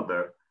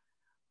mother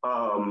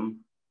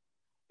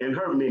in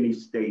her many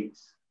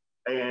states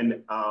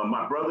and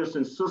my brothers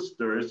and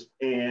sisters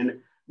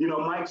and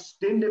my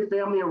extended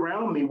family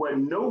around me where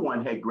no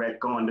one had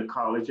gone to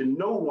college and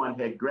no one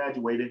had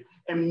graduated.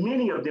 And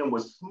many of them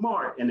were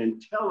smart and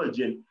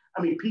intelligent.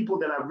 I mean, people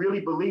that I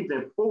really believed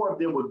that 4 of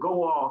them would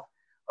go off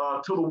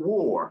to the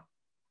war,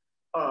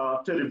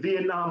 to the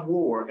Vietnam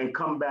War and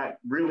come back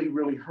really,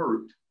 really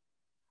hurt.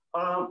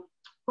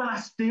 But I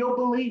still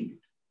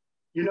believed,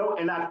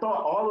 and I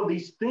thought all of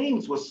these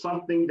things was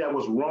something that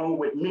was wrong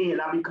with me.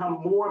 And I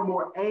become more and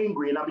more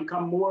angry and I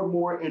become more and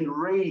more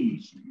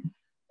enraged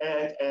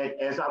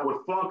as I would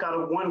flunk out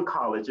of one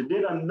college and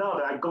then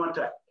another. I'd gone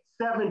to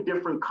 7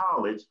 different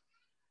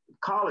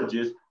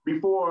colleges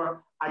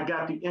before I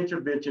got the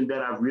intervention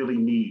that I really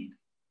need.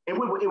 It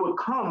would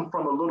come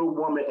from a little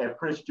woman at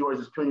Prince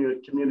George's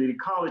Community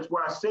College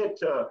where I said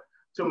to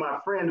my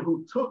friend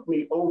who took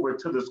me over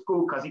to the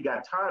school because he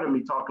got tired of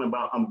me talking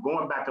about, I'm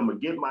going back, I'm gonna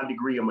get my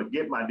degree,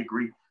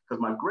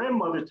 because my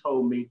grandmother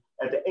told me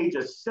at the age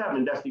of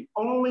 7, that's the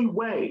only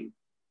way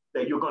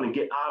that you're gonna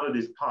get out of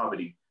this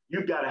poverty.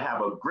 You've gotta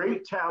have a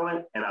great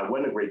talent, and I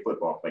wasn't a great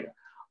football player,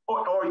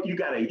 or you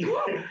gotta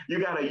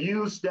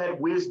use that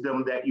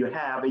wisdom that you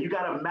have and you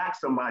gotta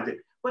maximize it.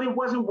 But it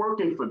wasn't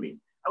working for me.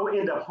 I would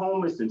end up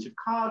homeless in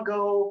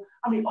Chicago.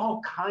 I mean,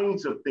 all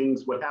kinds of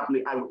things would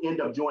happen. I would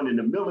end up joining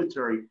the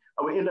military.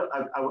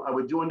 I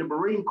would join the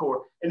Marine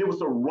Corps, and it was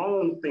the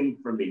wrong thing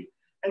for me.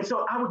 And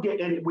so I would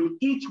and with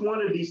each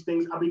one of these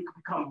things, I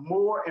become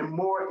more and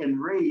more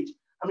enraged.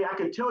 I mean, I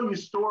could tell you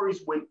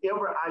stories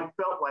whenever I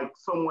felt like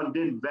someone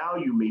didn't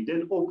value me,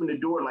 didn't open the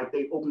door like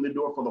they opened the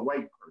door for the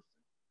white person,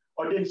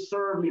 or didn't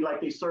serve me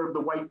like they served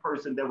the white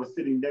person that was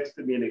sitting next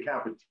to me in the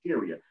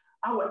cafeteria.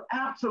 I would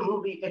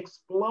absolutely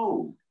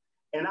explode.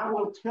 And I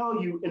won't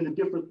tell you in the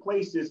different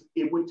places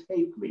it would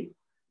take me,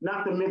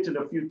 not to mention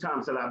a few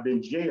times that I've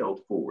been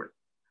jailed for it.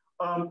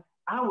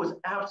 I was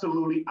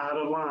absolutely out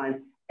of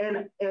line.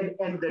 And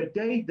the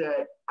day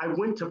that I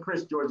went to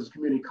Prince George's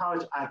Community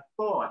College, I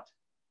thought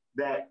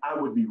that I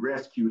would be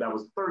rescued. I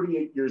was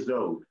 38 years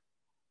old.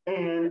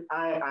 And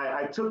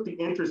I took the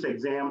entrance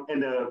exam,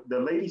 and the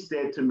lady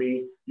said to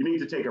me, you need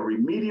to take a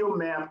remedial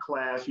math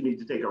class, you need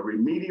to take a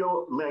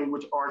remedial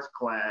language arts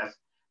class,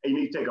 and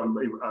you need to take a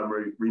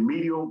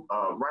remedial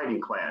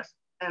writing class.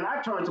 And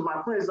I turned to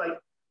my friends like,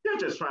 they're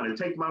just trying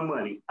to take my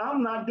money.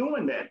 I'm not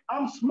doing that.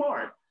 I'm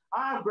smart.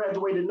 I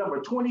graduated number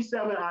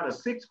 27 out of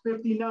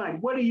 659.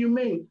 What do you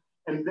mean?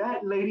 And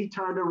that lady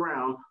turned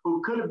around,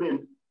 who could have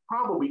been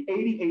probably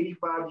 80,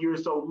 85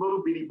 years old,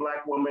 little bitty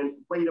black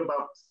woman, weighed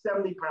about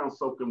 70 pounds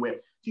soaking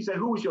wet. She said,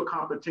 who was your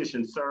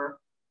competition, sir?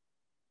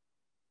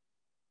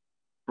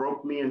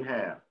 Broke me in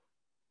half.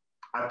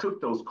 I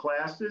took those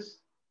classes.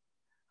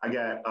 I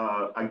got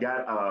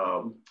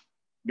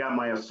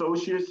my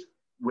associates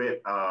with,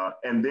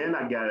 and then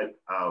I got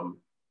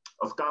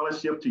a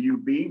scholarship to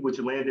UB, which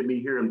landed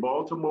me here in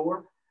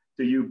Baltimore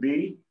to UB.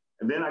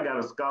 And then I got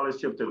a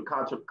scholarship to the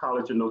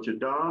College of Notre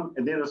Dame,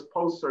 and then it's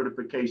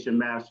post-certification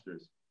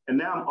master's. And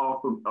now I'm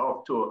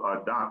off to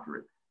a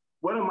doctorate.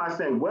 What am I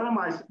saying? What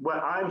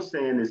I'm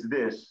saying is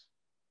this: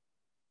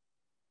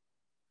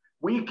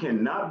 we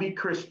cannot be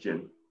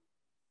Christian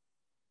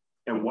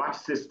and watch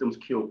systems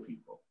kill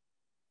people.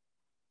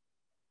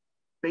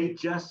 They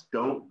just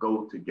don't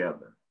go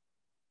together.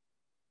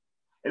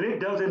 And it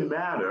doesn't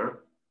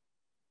matter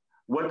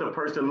what the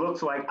person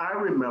looks like. I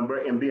remember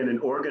in being an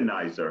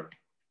organizer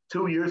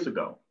 2 years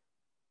ago,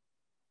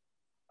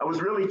 I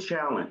was really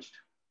challenged.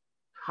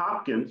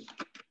 Hopkins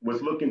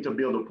was looking to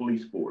build a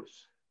police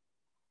force.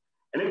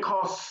 And it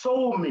caused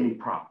so many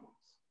problems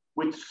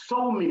with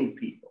so many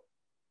people.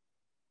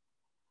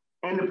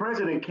 And the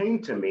president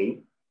came to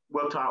me,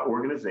 well, to our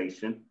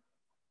organization.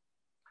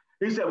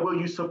 He said, will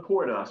you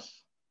support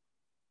us?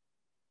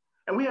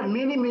 And we had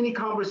many, many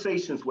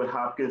conversations with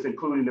Hopkins,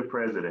 including the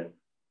president.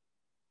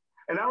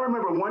 And I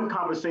remember one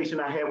conversation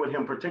I had with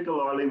him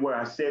particularly where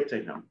I said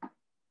to him,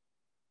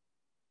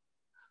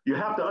 you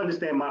have to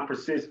understand my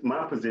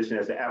position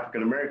as an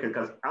African-American,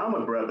 because I'm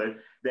a brother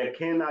that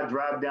cannot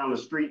drive down the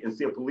street and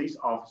see a police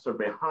officer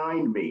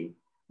behind me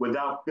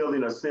without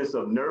feeling a sense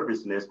of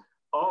nervousness,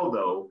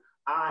 although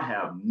I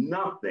have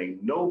nothing,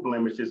 no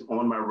blemishes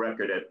on my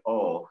record at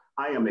all.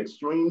 I am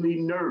extremely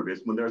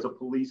nervous when there's a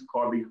police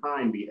car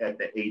behind me at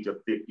the age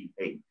of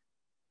 58.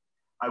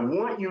 I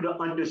want you to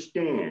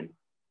understand,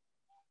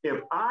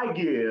 if I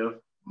give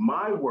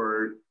my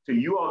word to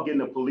you all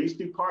getting a police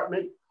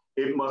department,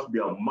 it must be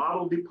a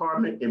model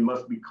department. It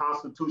must be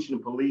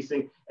constitutional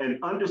policing.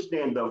 And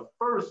understand, the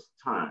first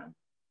time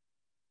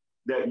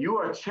that you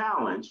are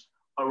challenged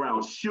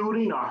around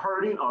shooting or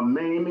hurting or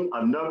maiming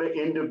another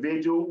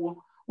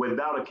individual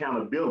without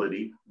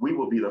accountability, we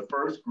will be the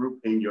first group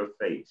in your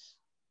face.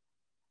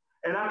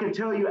 And I can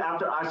tell you,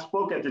 after I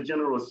spoke at the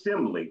General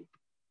Assembly,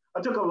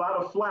 I took a lot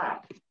of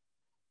flack,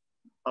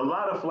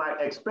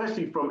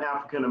 especially from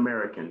African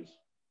Americans.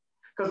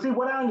 Because see,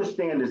 what I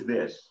understand is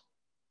this: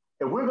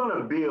 if we're going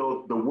to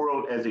build the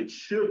world as it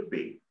should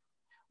be,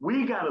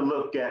 we got to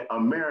look at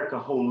America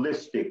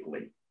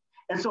holistically.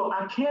 And so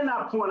I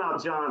cannot point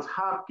out Johns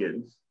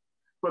Hopkins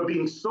for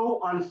being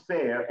so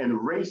unfair and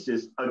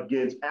racist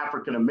against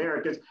African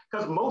Americans,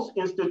 because most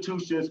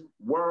institutions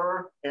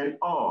were and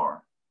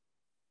are.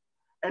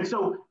 And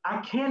so I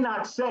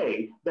cannot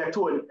say that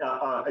to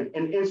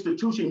an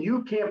institution,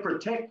 you can't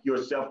protect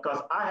yourself,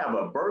 because I have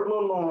a burglar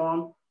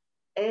alarm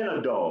and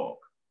a dog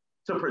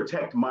to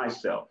protect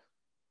myself.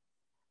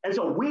 And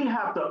so we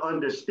have to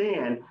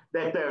understand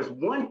that there's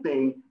one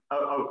thing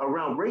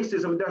around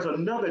racism, there's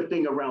another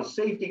thing around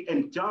safety,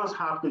 and Johns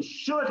Hopkins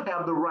should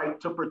have the right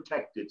to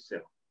protect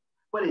itself,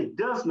 but it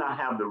does not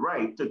have the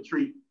right to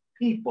treat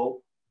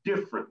people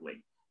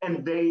differently,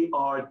 and they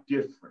are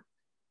different.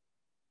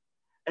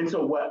 And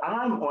so what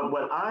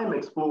I'm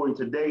exploring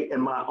today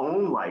in my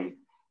own life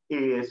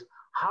is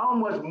how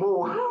much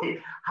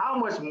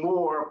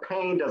more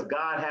pain does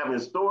God have in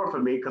store for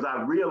me? Because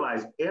I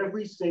realize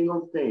every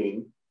single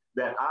thing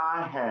that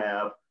I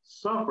have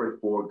suffered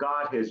for,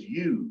 God has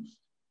used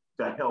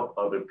to help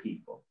other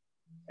people.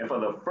 And for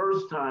the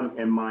first time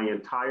in my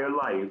entire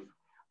life,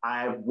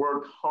 I've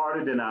worked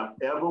harder than I've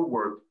ever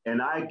worked,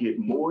 and I get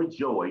more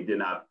joy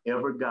than I've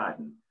ever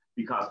gotten,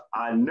 because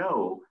I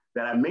know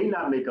that I may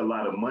not make a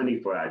lot of money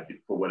for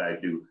what I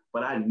do,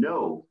 but I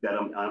know that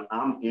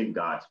I'm in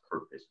God's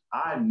purpose.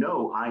 I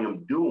know I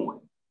am doing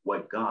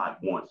what God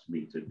wants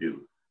me to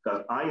do,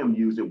 because I am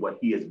using what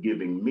He is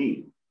giving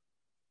me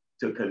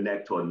to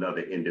connect to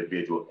another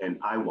individual. And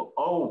I will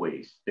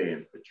always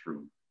stand for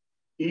truth,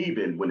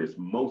 even when it's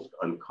most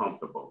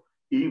uncomfortable,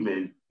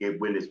 even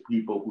when it's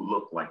people who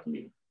look like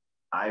me.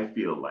 I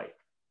feel like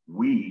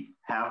we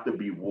have to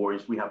be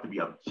warriors. We have to be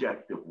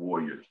objective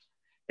warriors.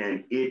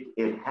 And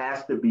it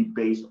has to be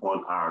based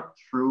on our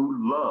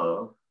true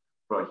love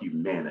for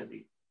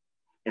humanity.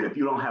 And if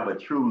you don't have a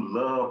true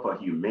love for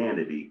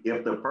humanity,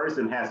 if the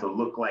person has to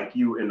look like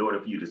you in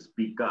order for you to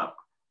speak up,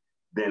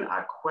 then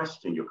I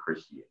question your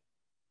Christianity.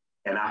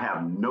 And I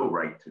have no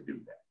right to do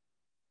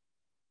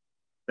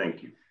that.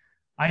 Thank you.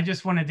 I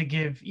just wanted to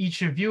give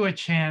each of you a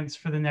chance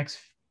for the next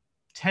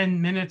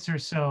 10 minutes or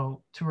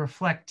so to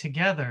reflect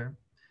together.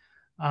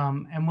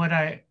 And what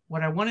I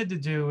wanted to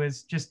do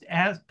is just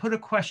put a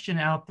question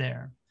out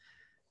there.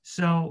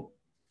 So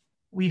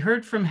we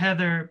heard from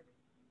Heather,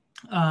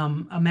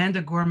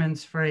 Amanda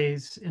Gorman's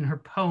phrase in her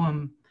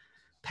poem,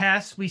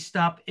 "Past we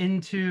stop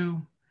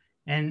into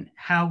and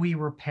how we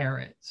repair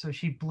it." So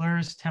she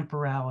blurs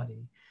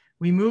temporality.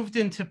 We moved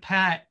into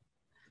Pat,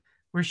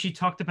 where she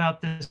talked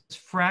about this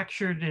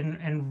fractured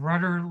and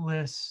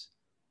rudderless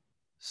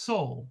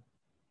soul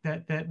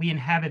that we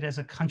inhabit as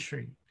a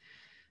country.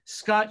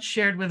 Scott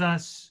shared with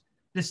us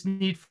this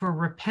need for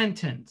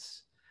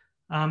repentance,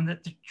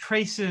 that the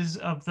traces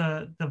of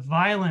the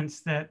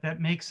violence that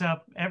makes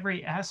up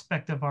every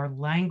aspect of our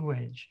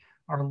language,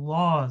 our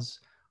laws,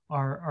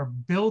 our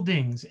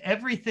buildings,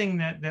 everything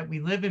that we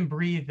live and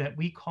breathe that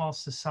we call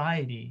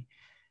society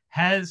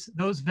has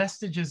those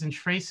vestiges and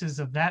traces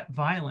of that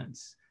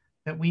violence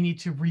that we need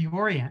to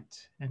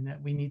reorient and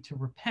that we need to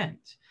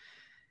repent.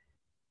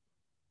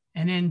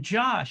 And then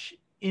Josh,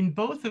 in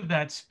both of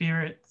that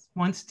spirit,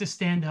 wants to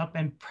stand up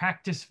and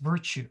practice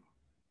virtue.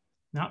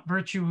 Not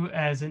virtue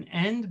as an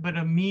end, but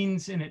a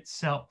means in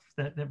itself,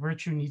 that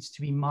virtue needs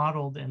to be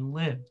modeled and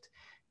lived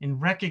in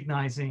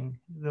recognizing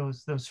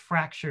those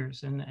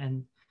fractures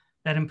and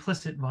that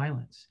implicit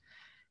violence.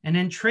 And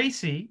then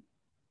Tracy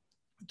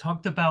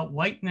talked about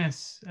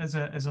whiteness as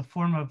a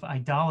form of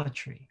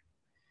idolatry,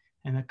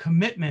 and a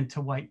commitment to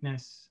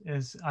whiteness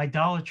as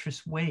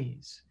idolatrous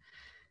ways.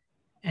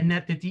 And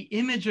that the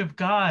image of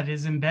God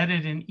is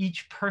embedded in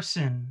each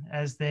person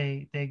as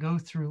they go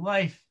through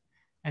life.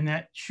 And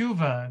that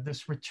tshuva,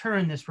 this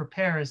return, this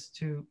repair, is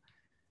to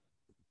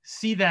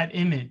see that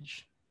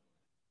image,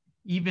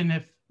 even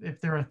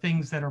if there are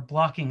things that are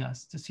blocking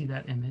us to see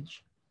that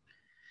image.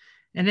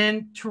 And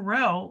then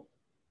Terrell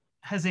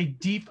has a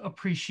deep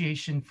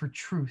appreciation for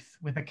truth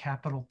with a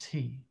capital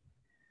T.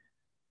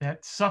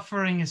 That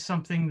suffering is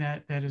something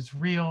that is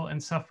real,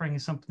 and suffering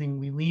is something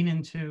we lean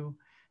into,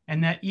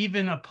 and that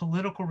even a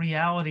political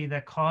reality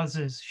that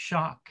causes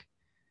shock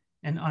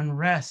and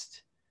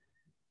unrest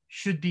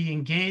should be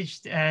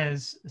engaged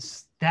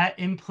as that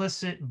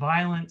implicit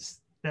violence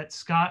that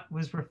Scott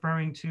was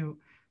referring to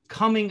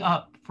coming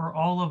up for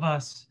all of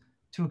us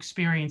to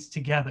experience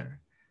together,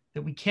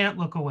 that we can't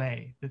look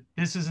away, that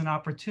this is an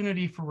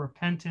opportunity for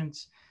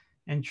repentance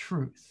and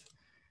truth.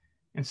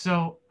 And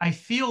so I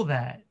feel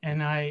that,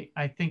 and I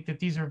think that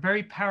these are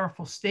very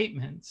powerful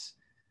statements.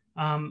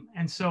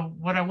 And so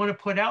what I want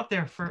to put out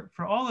there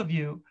for all of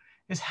you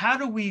is, how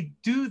do we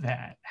do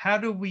that? How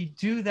do we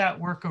do that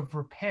work of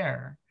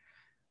repair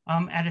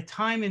at a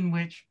time in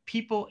which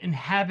people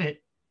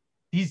inhabit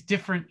these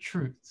different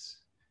truths,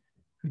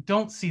 who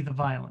don't see the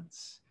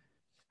violence,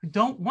 who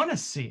don't want to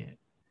see it,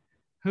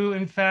 who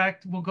in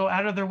fact will go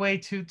out of their way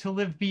to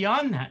live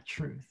beyond that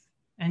truth.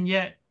 And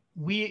yet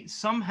we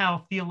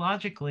somehow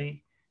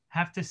theologically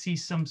have to see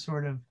some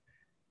sort of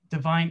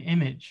divine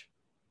image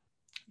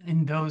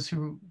in those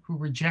who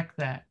reject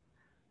that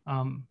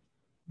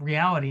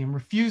reality and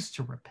refuse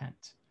to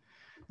repent.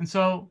 And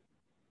so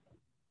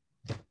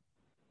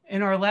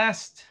in our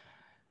last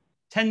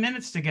 10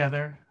 minutes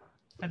together,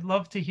 I'd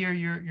love to hear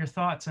your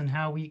thoughts on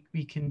how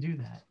we can do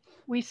that.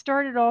 We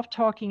started off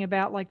talking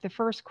about like the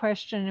first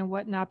question and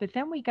whatnot, but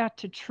then we got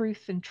to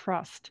truth and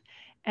trust.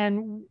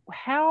 And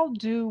how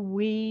do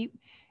we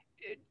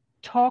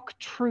talk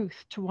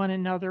truth to one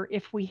another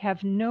if we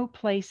have no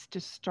place to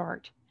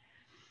start?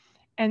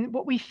 And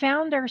what we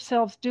found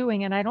ourselves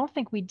doing, and I don't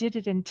think we did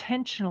it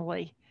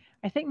intentionally,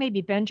 I think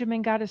maybe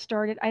Benjamin got us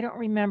started, I don't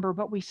remember,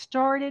 but we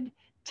started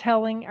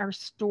telling our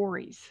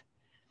stories.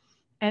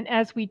 And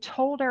as we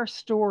told our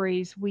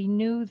stories, we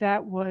knew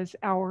that was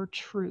our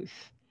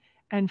truth.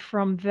 And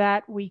from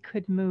that, we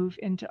could move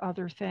into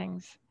other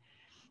things.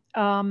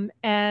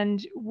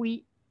 And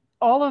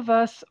all of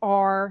us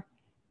are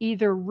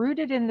either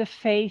rooted in the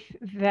faith,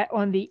 that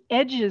on the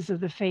edges of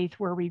the faith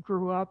where we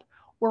grew up,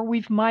 or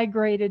we've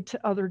migrated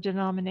to other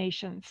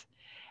denominations.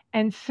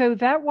 And so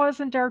that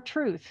wasn't our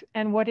truth.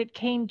 And what it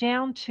came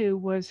down to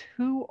was,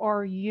 who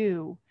are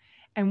you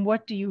and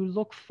what do you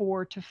look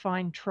for to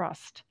find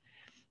trust?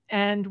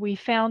 And we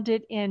found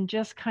it in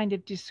just kind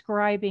of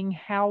describing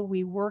how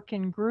we work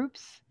in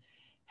groups,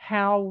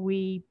 how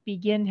we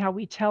begin, how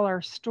we tell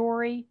our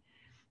story,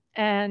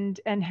 and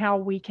how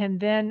we can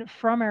then,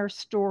 from our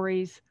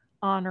stories,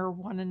 honor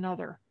one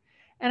another.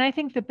 And I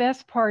think the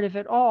best part of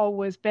it all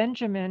was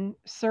Benjamin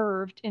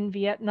served in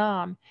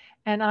Vietnam.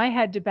 And I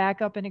had to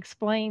back up and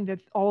explain that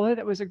although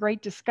that was a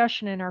great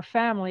discussion in our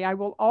family, I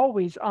will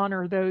always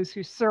honor those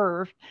who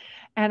served.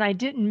 And I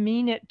didn't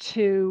mean it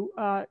to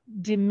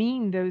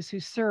demean those who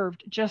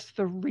served, just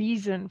the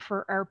reason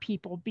for our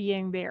people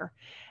being there.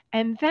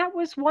 And that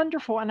was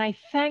wonderful. And I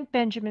thank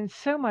Benjamin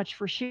so much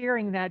for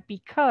sharing that,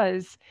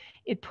 because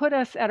it put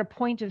us at a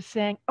point of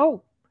saying,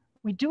 oh,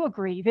 we do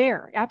agree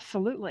there,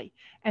 absolutely.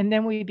 And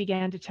then we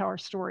began to tell our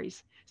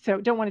stories. So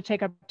don't want to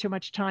take up too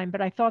much time,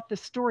 but I thought the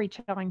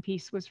storytelling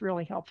piece was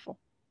really helpful.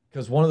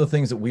 Because one of the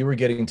things that we were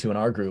getting to in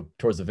our group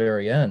towards the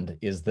very end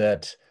is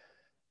that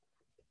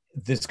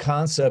this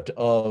concept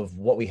of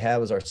what we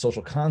have as our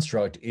social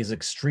construct is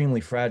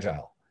extremely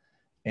fragile.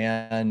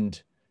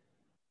 And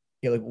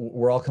like,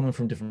 we're all coming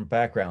from different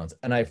backgrounds.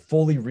 And I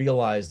fully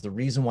realize the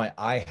reason why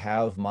I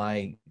have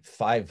my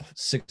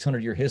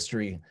 500-600 year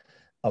history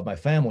of my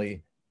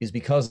family is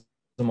because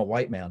I'm a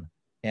white man,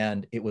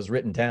 and it was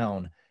written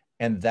down,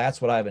 and that's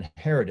what I've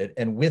inherited.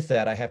 And with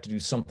that, I have to do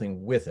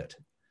something with it.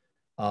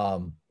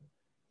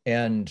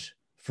 And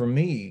for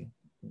me,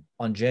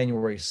 on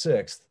January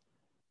 6th,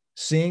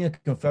 seeing a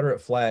Confederate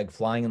flag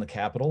flying in the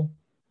Capitol,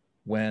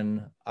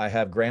 when I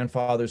have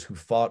grandfathers who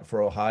fought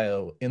for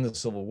Ohio in the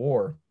Civil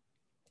War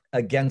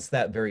against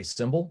that very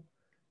symbol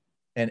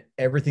and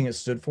everything it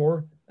stood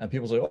for, and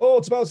people say, oh,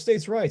 it's about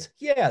states' rights.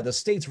 Yeah, the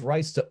states'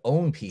 rights to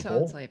own people. To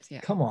own slaves,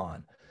 yeah. Come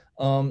on.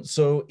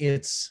 So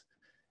it's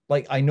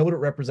like, I know what it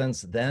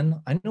represents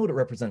then, I know what it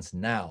represents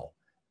now.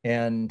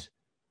 And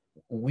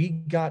we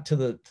got to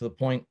the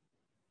point,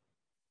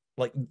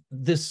 like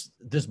this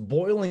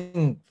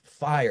boiling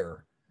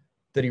fire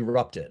that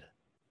erupted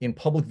in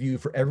public view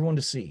for everyone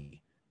to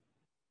see.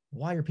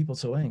 Why are people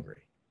so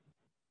angry?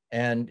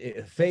 And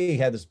Faye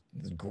had this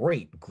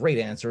great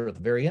answer at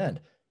the very end.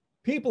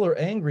 People are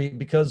angry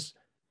because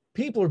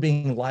people are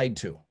being lied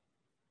to.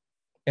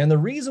 And the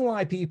reason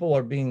why people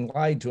are being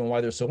lied to and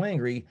why they're so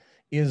angry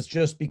is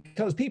just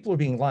because people are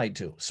being lied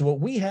to. So what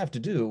we have to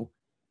do,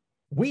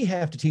 we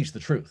have to teach the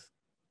truth.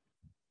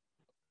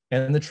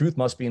 And the truth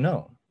must be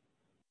known.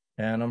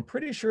 And I'm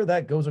pretty sure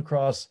that goes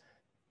across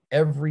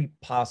every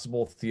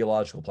possible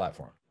theological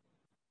platform.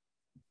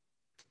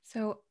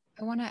 So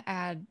I want to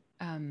add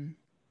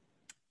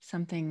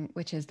something,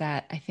 which is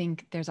that I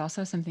think there's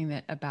also something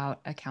that about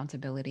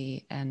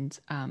accountability and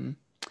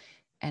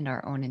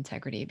our own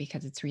integrity,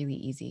 because it's really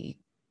easy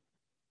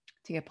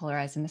to get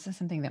polarized. And this is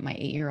something that my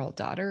 8-year-old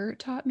daughter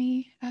taught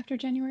me after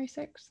January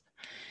 6th.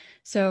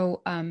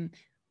 So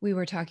we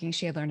were talking,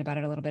 she had learned about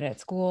it a little bit at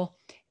school,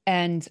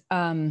 and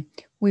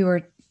we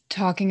were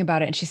talking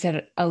about it, and she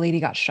said, a lady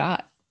got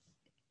shot.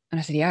 And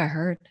I said, yeah, I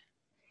heard.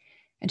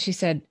 And she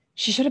said,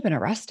 she should have been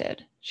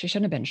arrested. She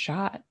shouldn't have been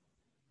shot.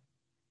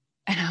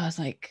 And I was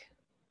like,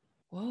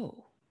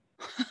 whoa,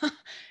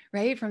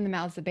 right? From the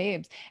mouths of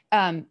babes,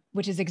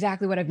 which is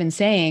exactly what I've been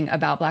saying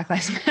about Black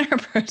Lives Matter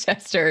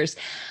protesters,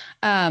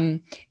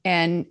 and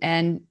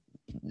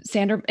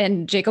Sandra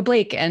and Jacob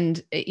Blake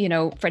and,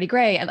 Freddie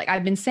Gray. And like,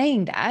 I've been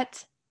saying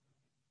that,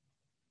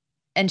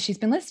 and she's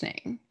been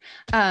listening.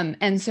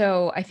 And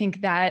so I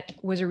think that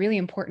was a really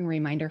important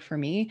reminder for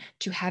me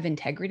to have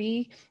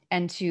integrity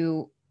and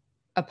to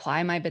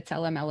apply my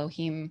B'Tselem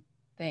Elohim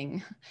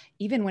thing,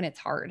 even when it's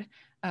hard,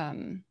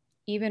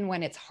 even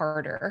when it's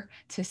harder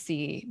to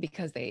see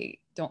because they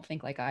don't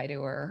think like I do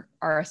or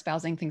are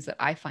espousing things that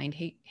I find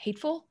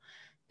hateful.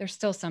 There's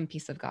still some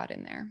piece of God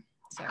in there.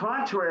 So.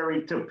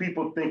 Contrary to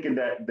people thinking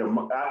that,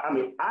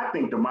 I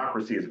think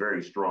democracy is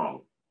very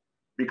strong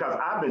because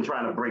I've been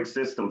trying to break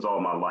systems all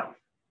my life.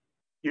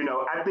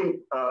 I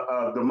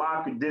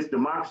think this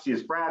democracy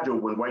is fragile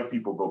when white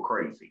people go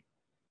crazy,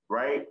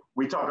 right?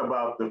 We talk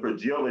about the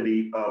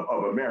fragility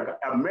of America.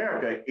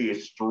 America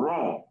is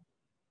strong.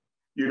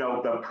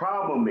 The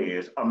problem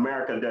is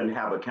America doesn't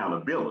have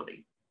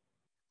accountability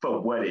for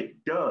what it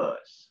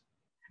does.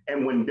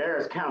 And when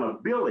there's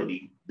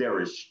accountability,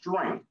 there is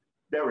strength.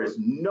 There is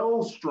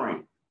no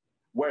strength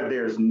where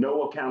there's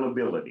no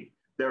accountability.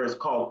 There is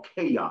called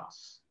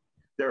chaos.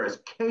 There is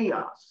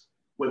chaos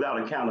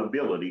without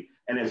accountability.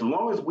 And as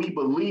long as we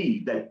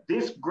believe that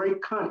this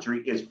great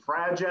country is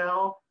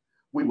fragile,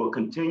 we will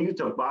continue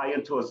to buy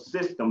into a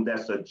system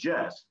that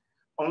suggests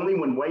only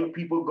when white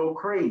people go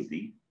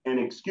crazy, and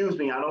excuse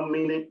me, I don't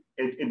mean it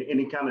in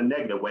any kind of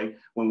negative way,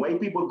 when white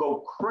people go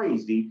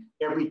crazy,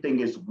 everything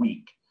is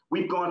weak.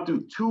 We've gone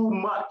through too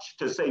much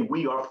to say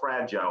we are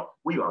fragile.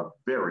 We are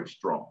very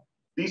strong.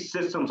 These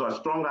systems are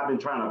strong. I've been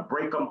trying to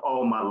break them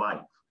all my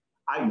life.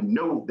 I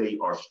know they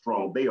are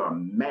strong. They are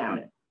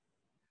mammoth.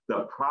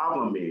 The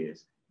problem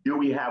is, do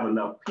we have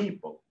enough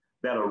people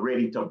that are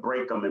ready to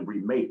break them and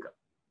remake them?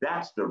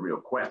 That's the real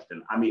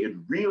question. It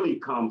really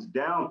comes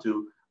down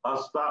to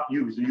us stop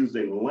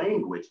using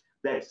language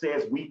that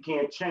says we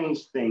can't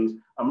change things.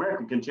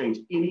 America can change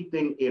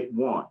anything it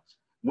wants.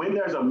 When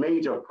there's a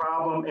major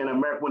problem in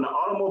America, when the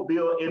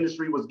automobile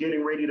industry was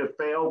getting ready to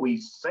fail, we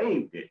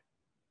saved it.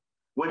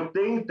 When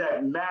things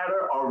that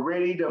matter are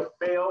ready to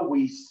fail,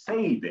 we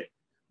save it.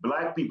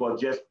 Black people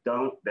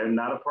they're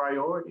not a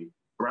priority.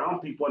 Brown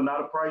people are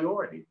not a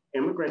priority.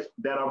 Immigrants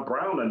that are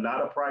brown are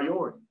not a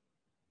priority.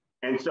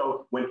 And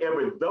so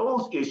whenever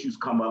those issues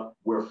come up,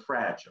 we're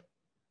fragile.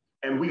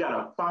 And we got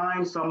to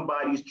find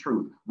somebody's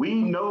truth. We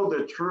know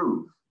the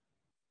truth.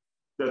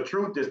 The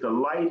truth is the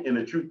light and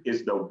the truth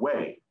is the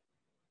way.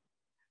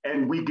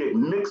 And we get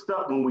mixed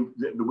up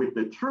with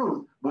the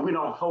truth when we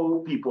don't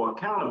hold people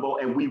accountable.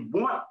 And we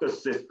want the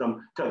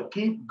system to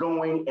keep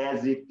going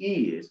as it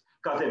is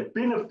because it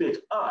benefits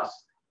us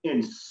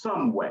in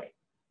some way.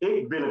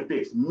 It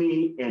benefits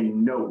me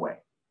in no way.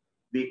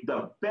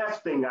 The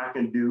best thing I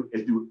can do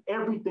is do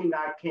everything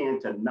I can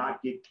to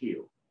not get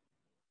killed.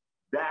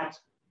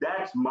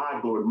 That's my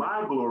glory.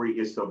 My glory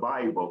is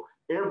survival.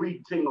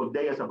 Every single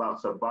day is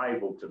about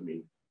survival to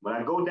me. When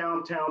I go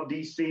downtown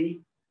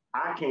DC,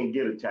 I can't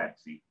get a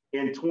taxi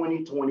in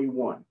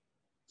 2021.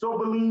 So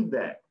believe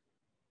that.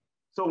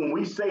 So when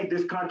we say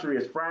this country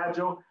is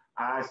fragile,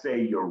 I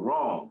say you're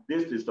wrong.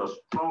 This is the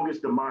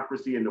strongest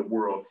democracy in the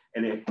world.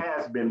 And it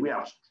has been. We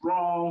have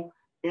strong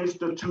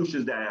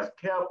institutions that has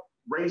kept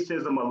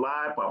racism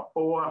alive for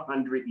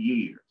 400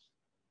 years.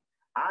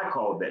 I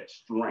call that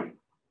strength.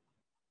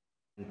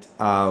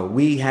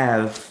 We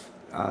have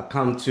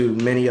come to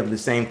many of the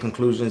same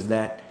conclusions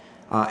that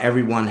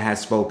everyone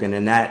has spoken,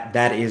 and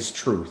that is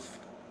truth.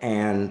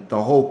 And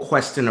the whole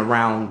question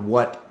around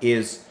what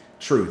is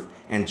truth,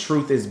 and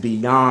truth is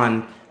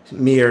beyond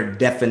mere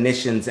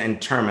definitions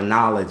and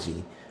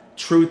terminology.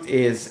 Truth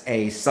is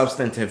a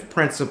substantive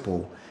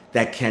principle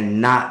that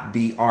cannot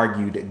be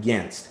argued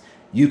against.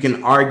 You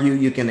can argue,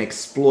 you can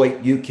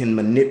exploit, you can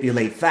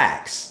manipulate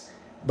facts,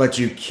 but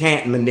you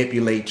can't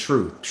manipulate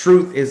truth.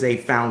 Truth is a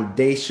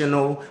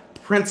foundational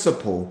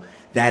principle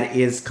that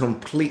is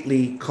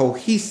completely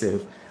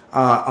cohesive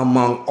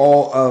among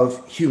all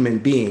of human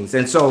beings.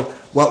 And so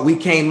what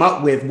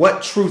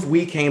truth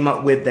we came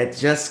up with that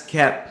just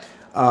kept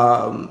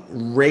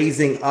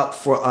raising up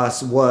for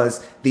us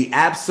was the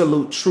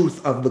absolute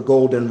truth of the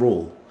golden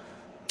rule.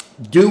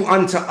 do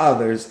unto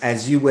others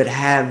as you would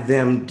have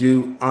them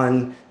do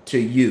unto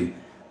you.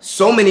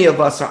 So many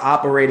of us are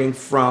operating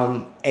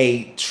from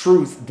a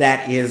truth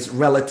that is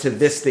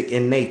relativistic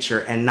in nature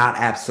and not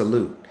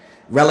absolute.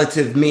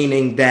 Relative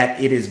meaning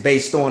that it is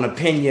based on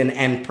opinion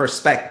and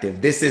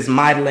perspective. This is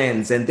my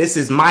lens and this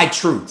is my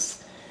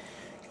truth.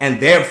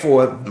 And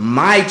therefore,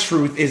 my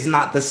truth is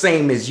not the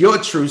same as your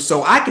truth.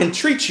 So I can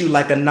treat you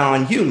like a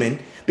non-human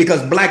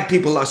because black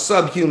people are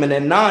subhuman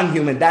and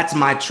non-human. That's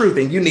my truth.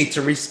 And you need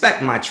to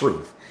respect my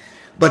truth.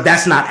 But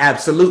that's not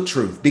absolute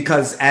truth,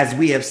 because as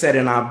we have said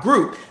in our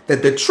group,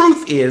 that the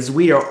truth is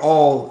we are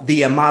all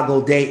the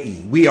imago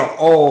Dei. We are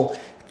all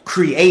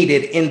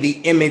created in the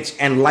image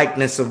and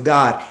likeness of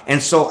God.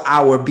 And so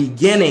our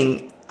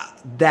beginning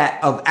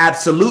that of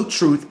absolute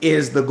truth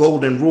is the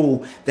golden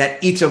rule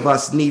that each of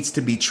us needs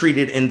to be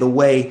treated in the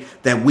way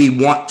that we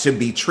want to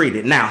be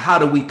treated. Now, how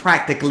do we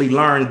practically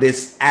learn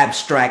this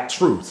abstract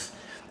truth?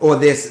 Or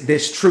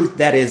this truth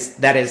that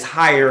is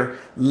higher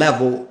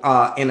level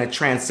in a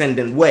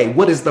transcendent way?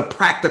 What is the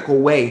practical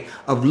way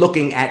of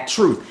looking at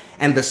truth?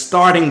 And the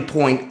starting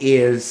point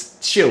is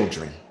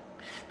children.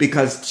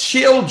 Because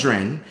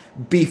children,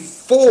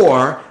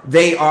 before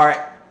they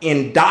are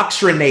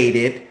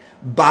indoctrinated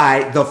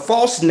by the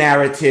false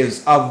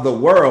narratives of the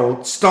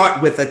world,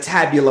 start with a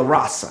tabula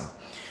rasa.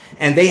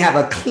 And they have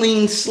a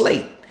clean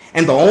slate.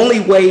 And the only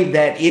way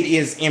that it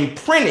is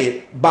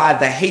imprinted by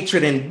the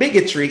hatred and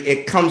bigotry,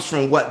 it comes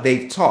from what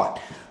they've taught.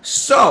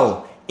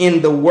 So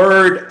in the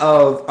word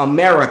of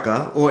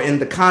America, or in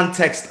the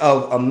context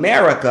of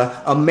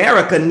America,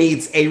 America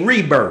needs a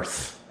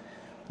rebirth.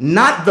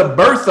 Not the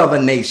birth of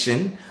a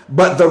nation,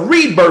 but the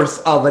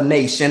rebirth of a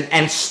nation,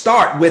 and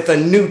start with a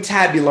new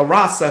tabula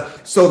rasa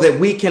so that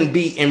we can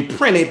be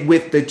imprinted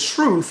with the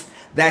truth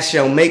that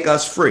shall make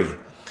us free.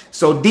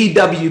 So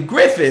D.W.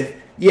 Griffith,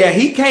 yeah,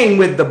 he came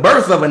with the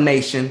birth of a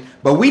nation,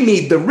 but we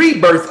need the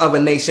rebirth of a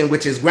nation,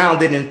 which is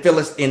grounded in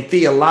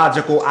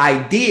theological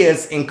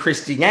ideas in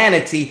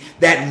Christianity.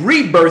 That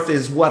rebirth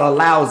is what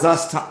allows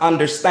us to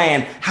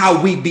understand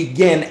how we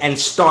begin and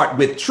start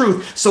with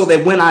truth, so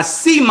that when I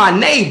see my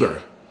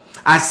neighbor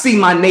as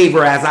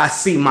I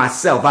see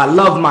myself. I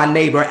love my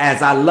neighbor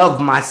as I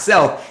love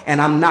myself, and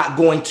I'm not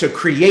going to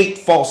create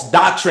false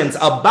doctrines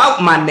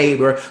about my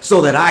neighbor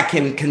so that I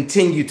can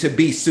continue to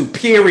be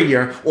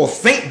superior or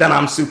think that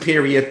I'm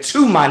superior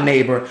to my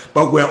neighbor,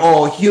 but we're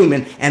all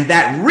human. And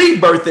that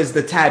rebirth is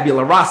the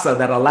tabula rasa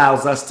that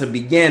allows us to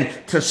begin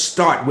to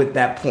start with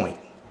that point.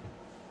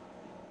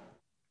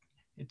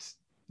 It's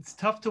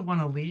tough to want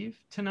to leave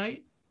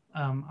tonight.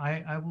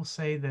 I will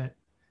say that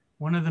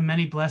one of the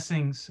many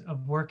blessings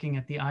of working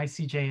at the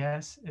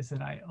ICJS is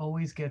that I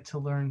always get to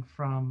learn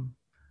from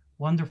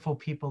wonderful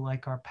people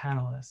like our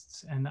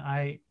panelists. And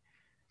I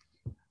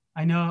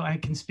know I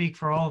can speak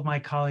for all of my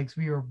colleagues.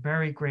 We are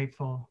very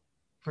grateful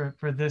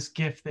for this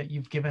gift that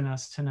you've given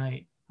us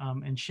tonight,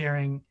 and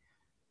sharing.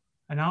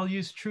 And I'll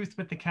use truth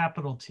with the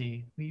capital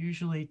T. We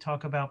usually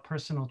talk about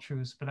personal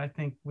truths, but I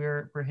think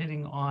we're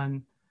hitting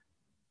on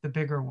the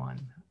bigger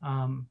one.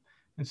 And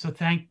so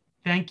thank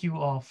you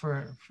all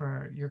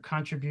for your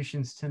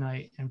contributions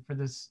tonight and for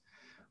this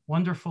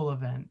wonderful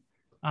event.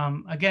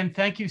 Again,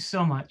 thank you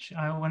so much.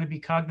 I want to be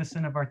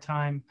cognizant of our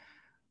time.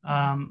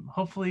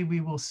 Hopefully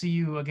we will see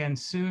you again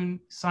soon.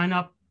 Sign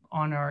up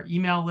on our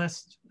email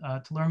list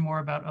to learn more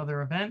about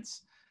other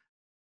events.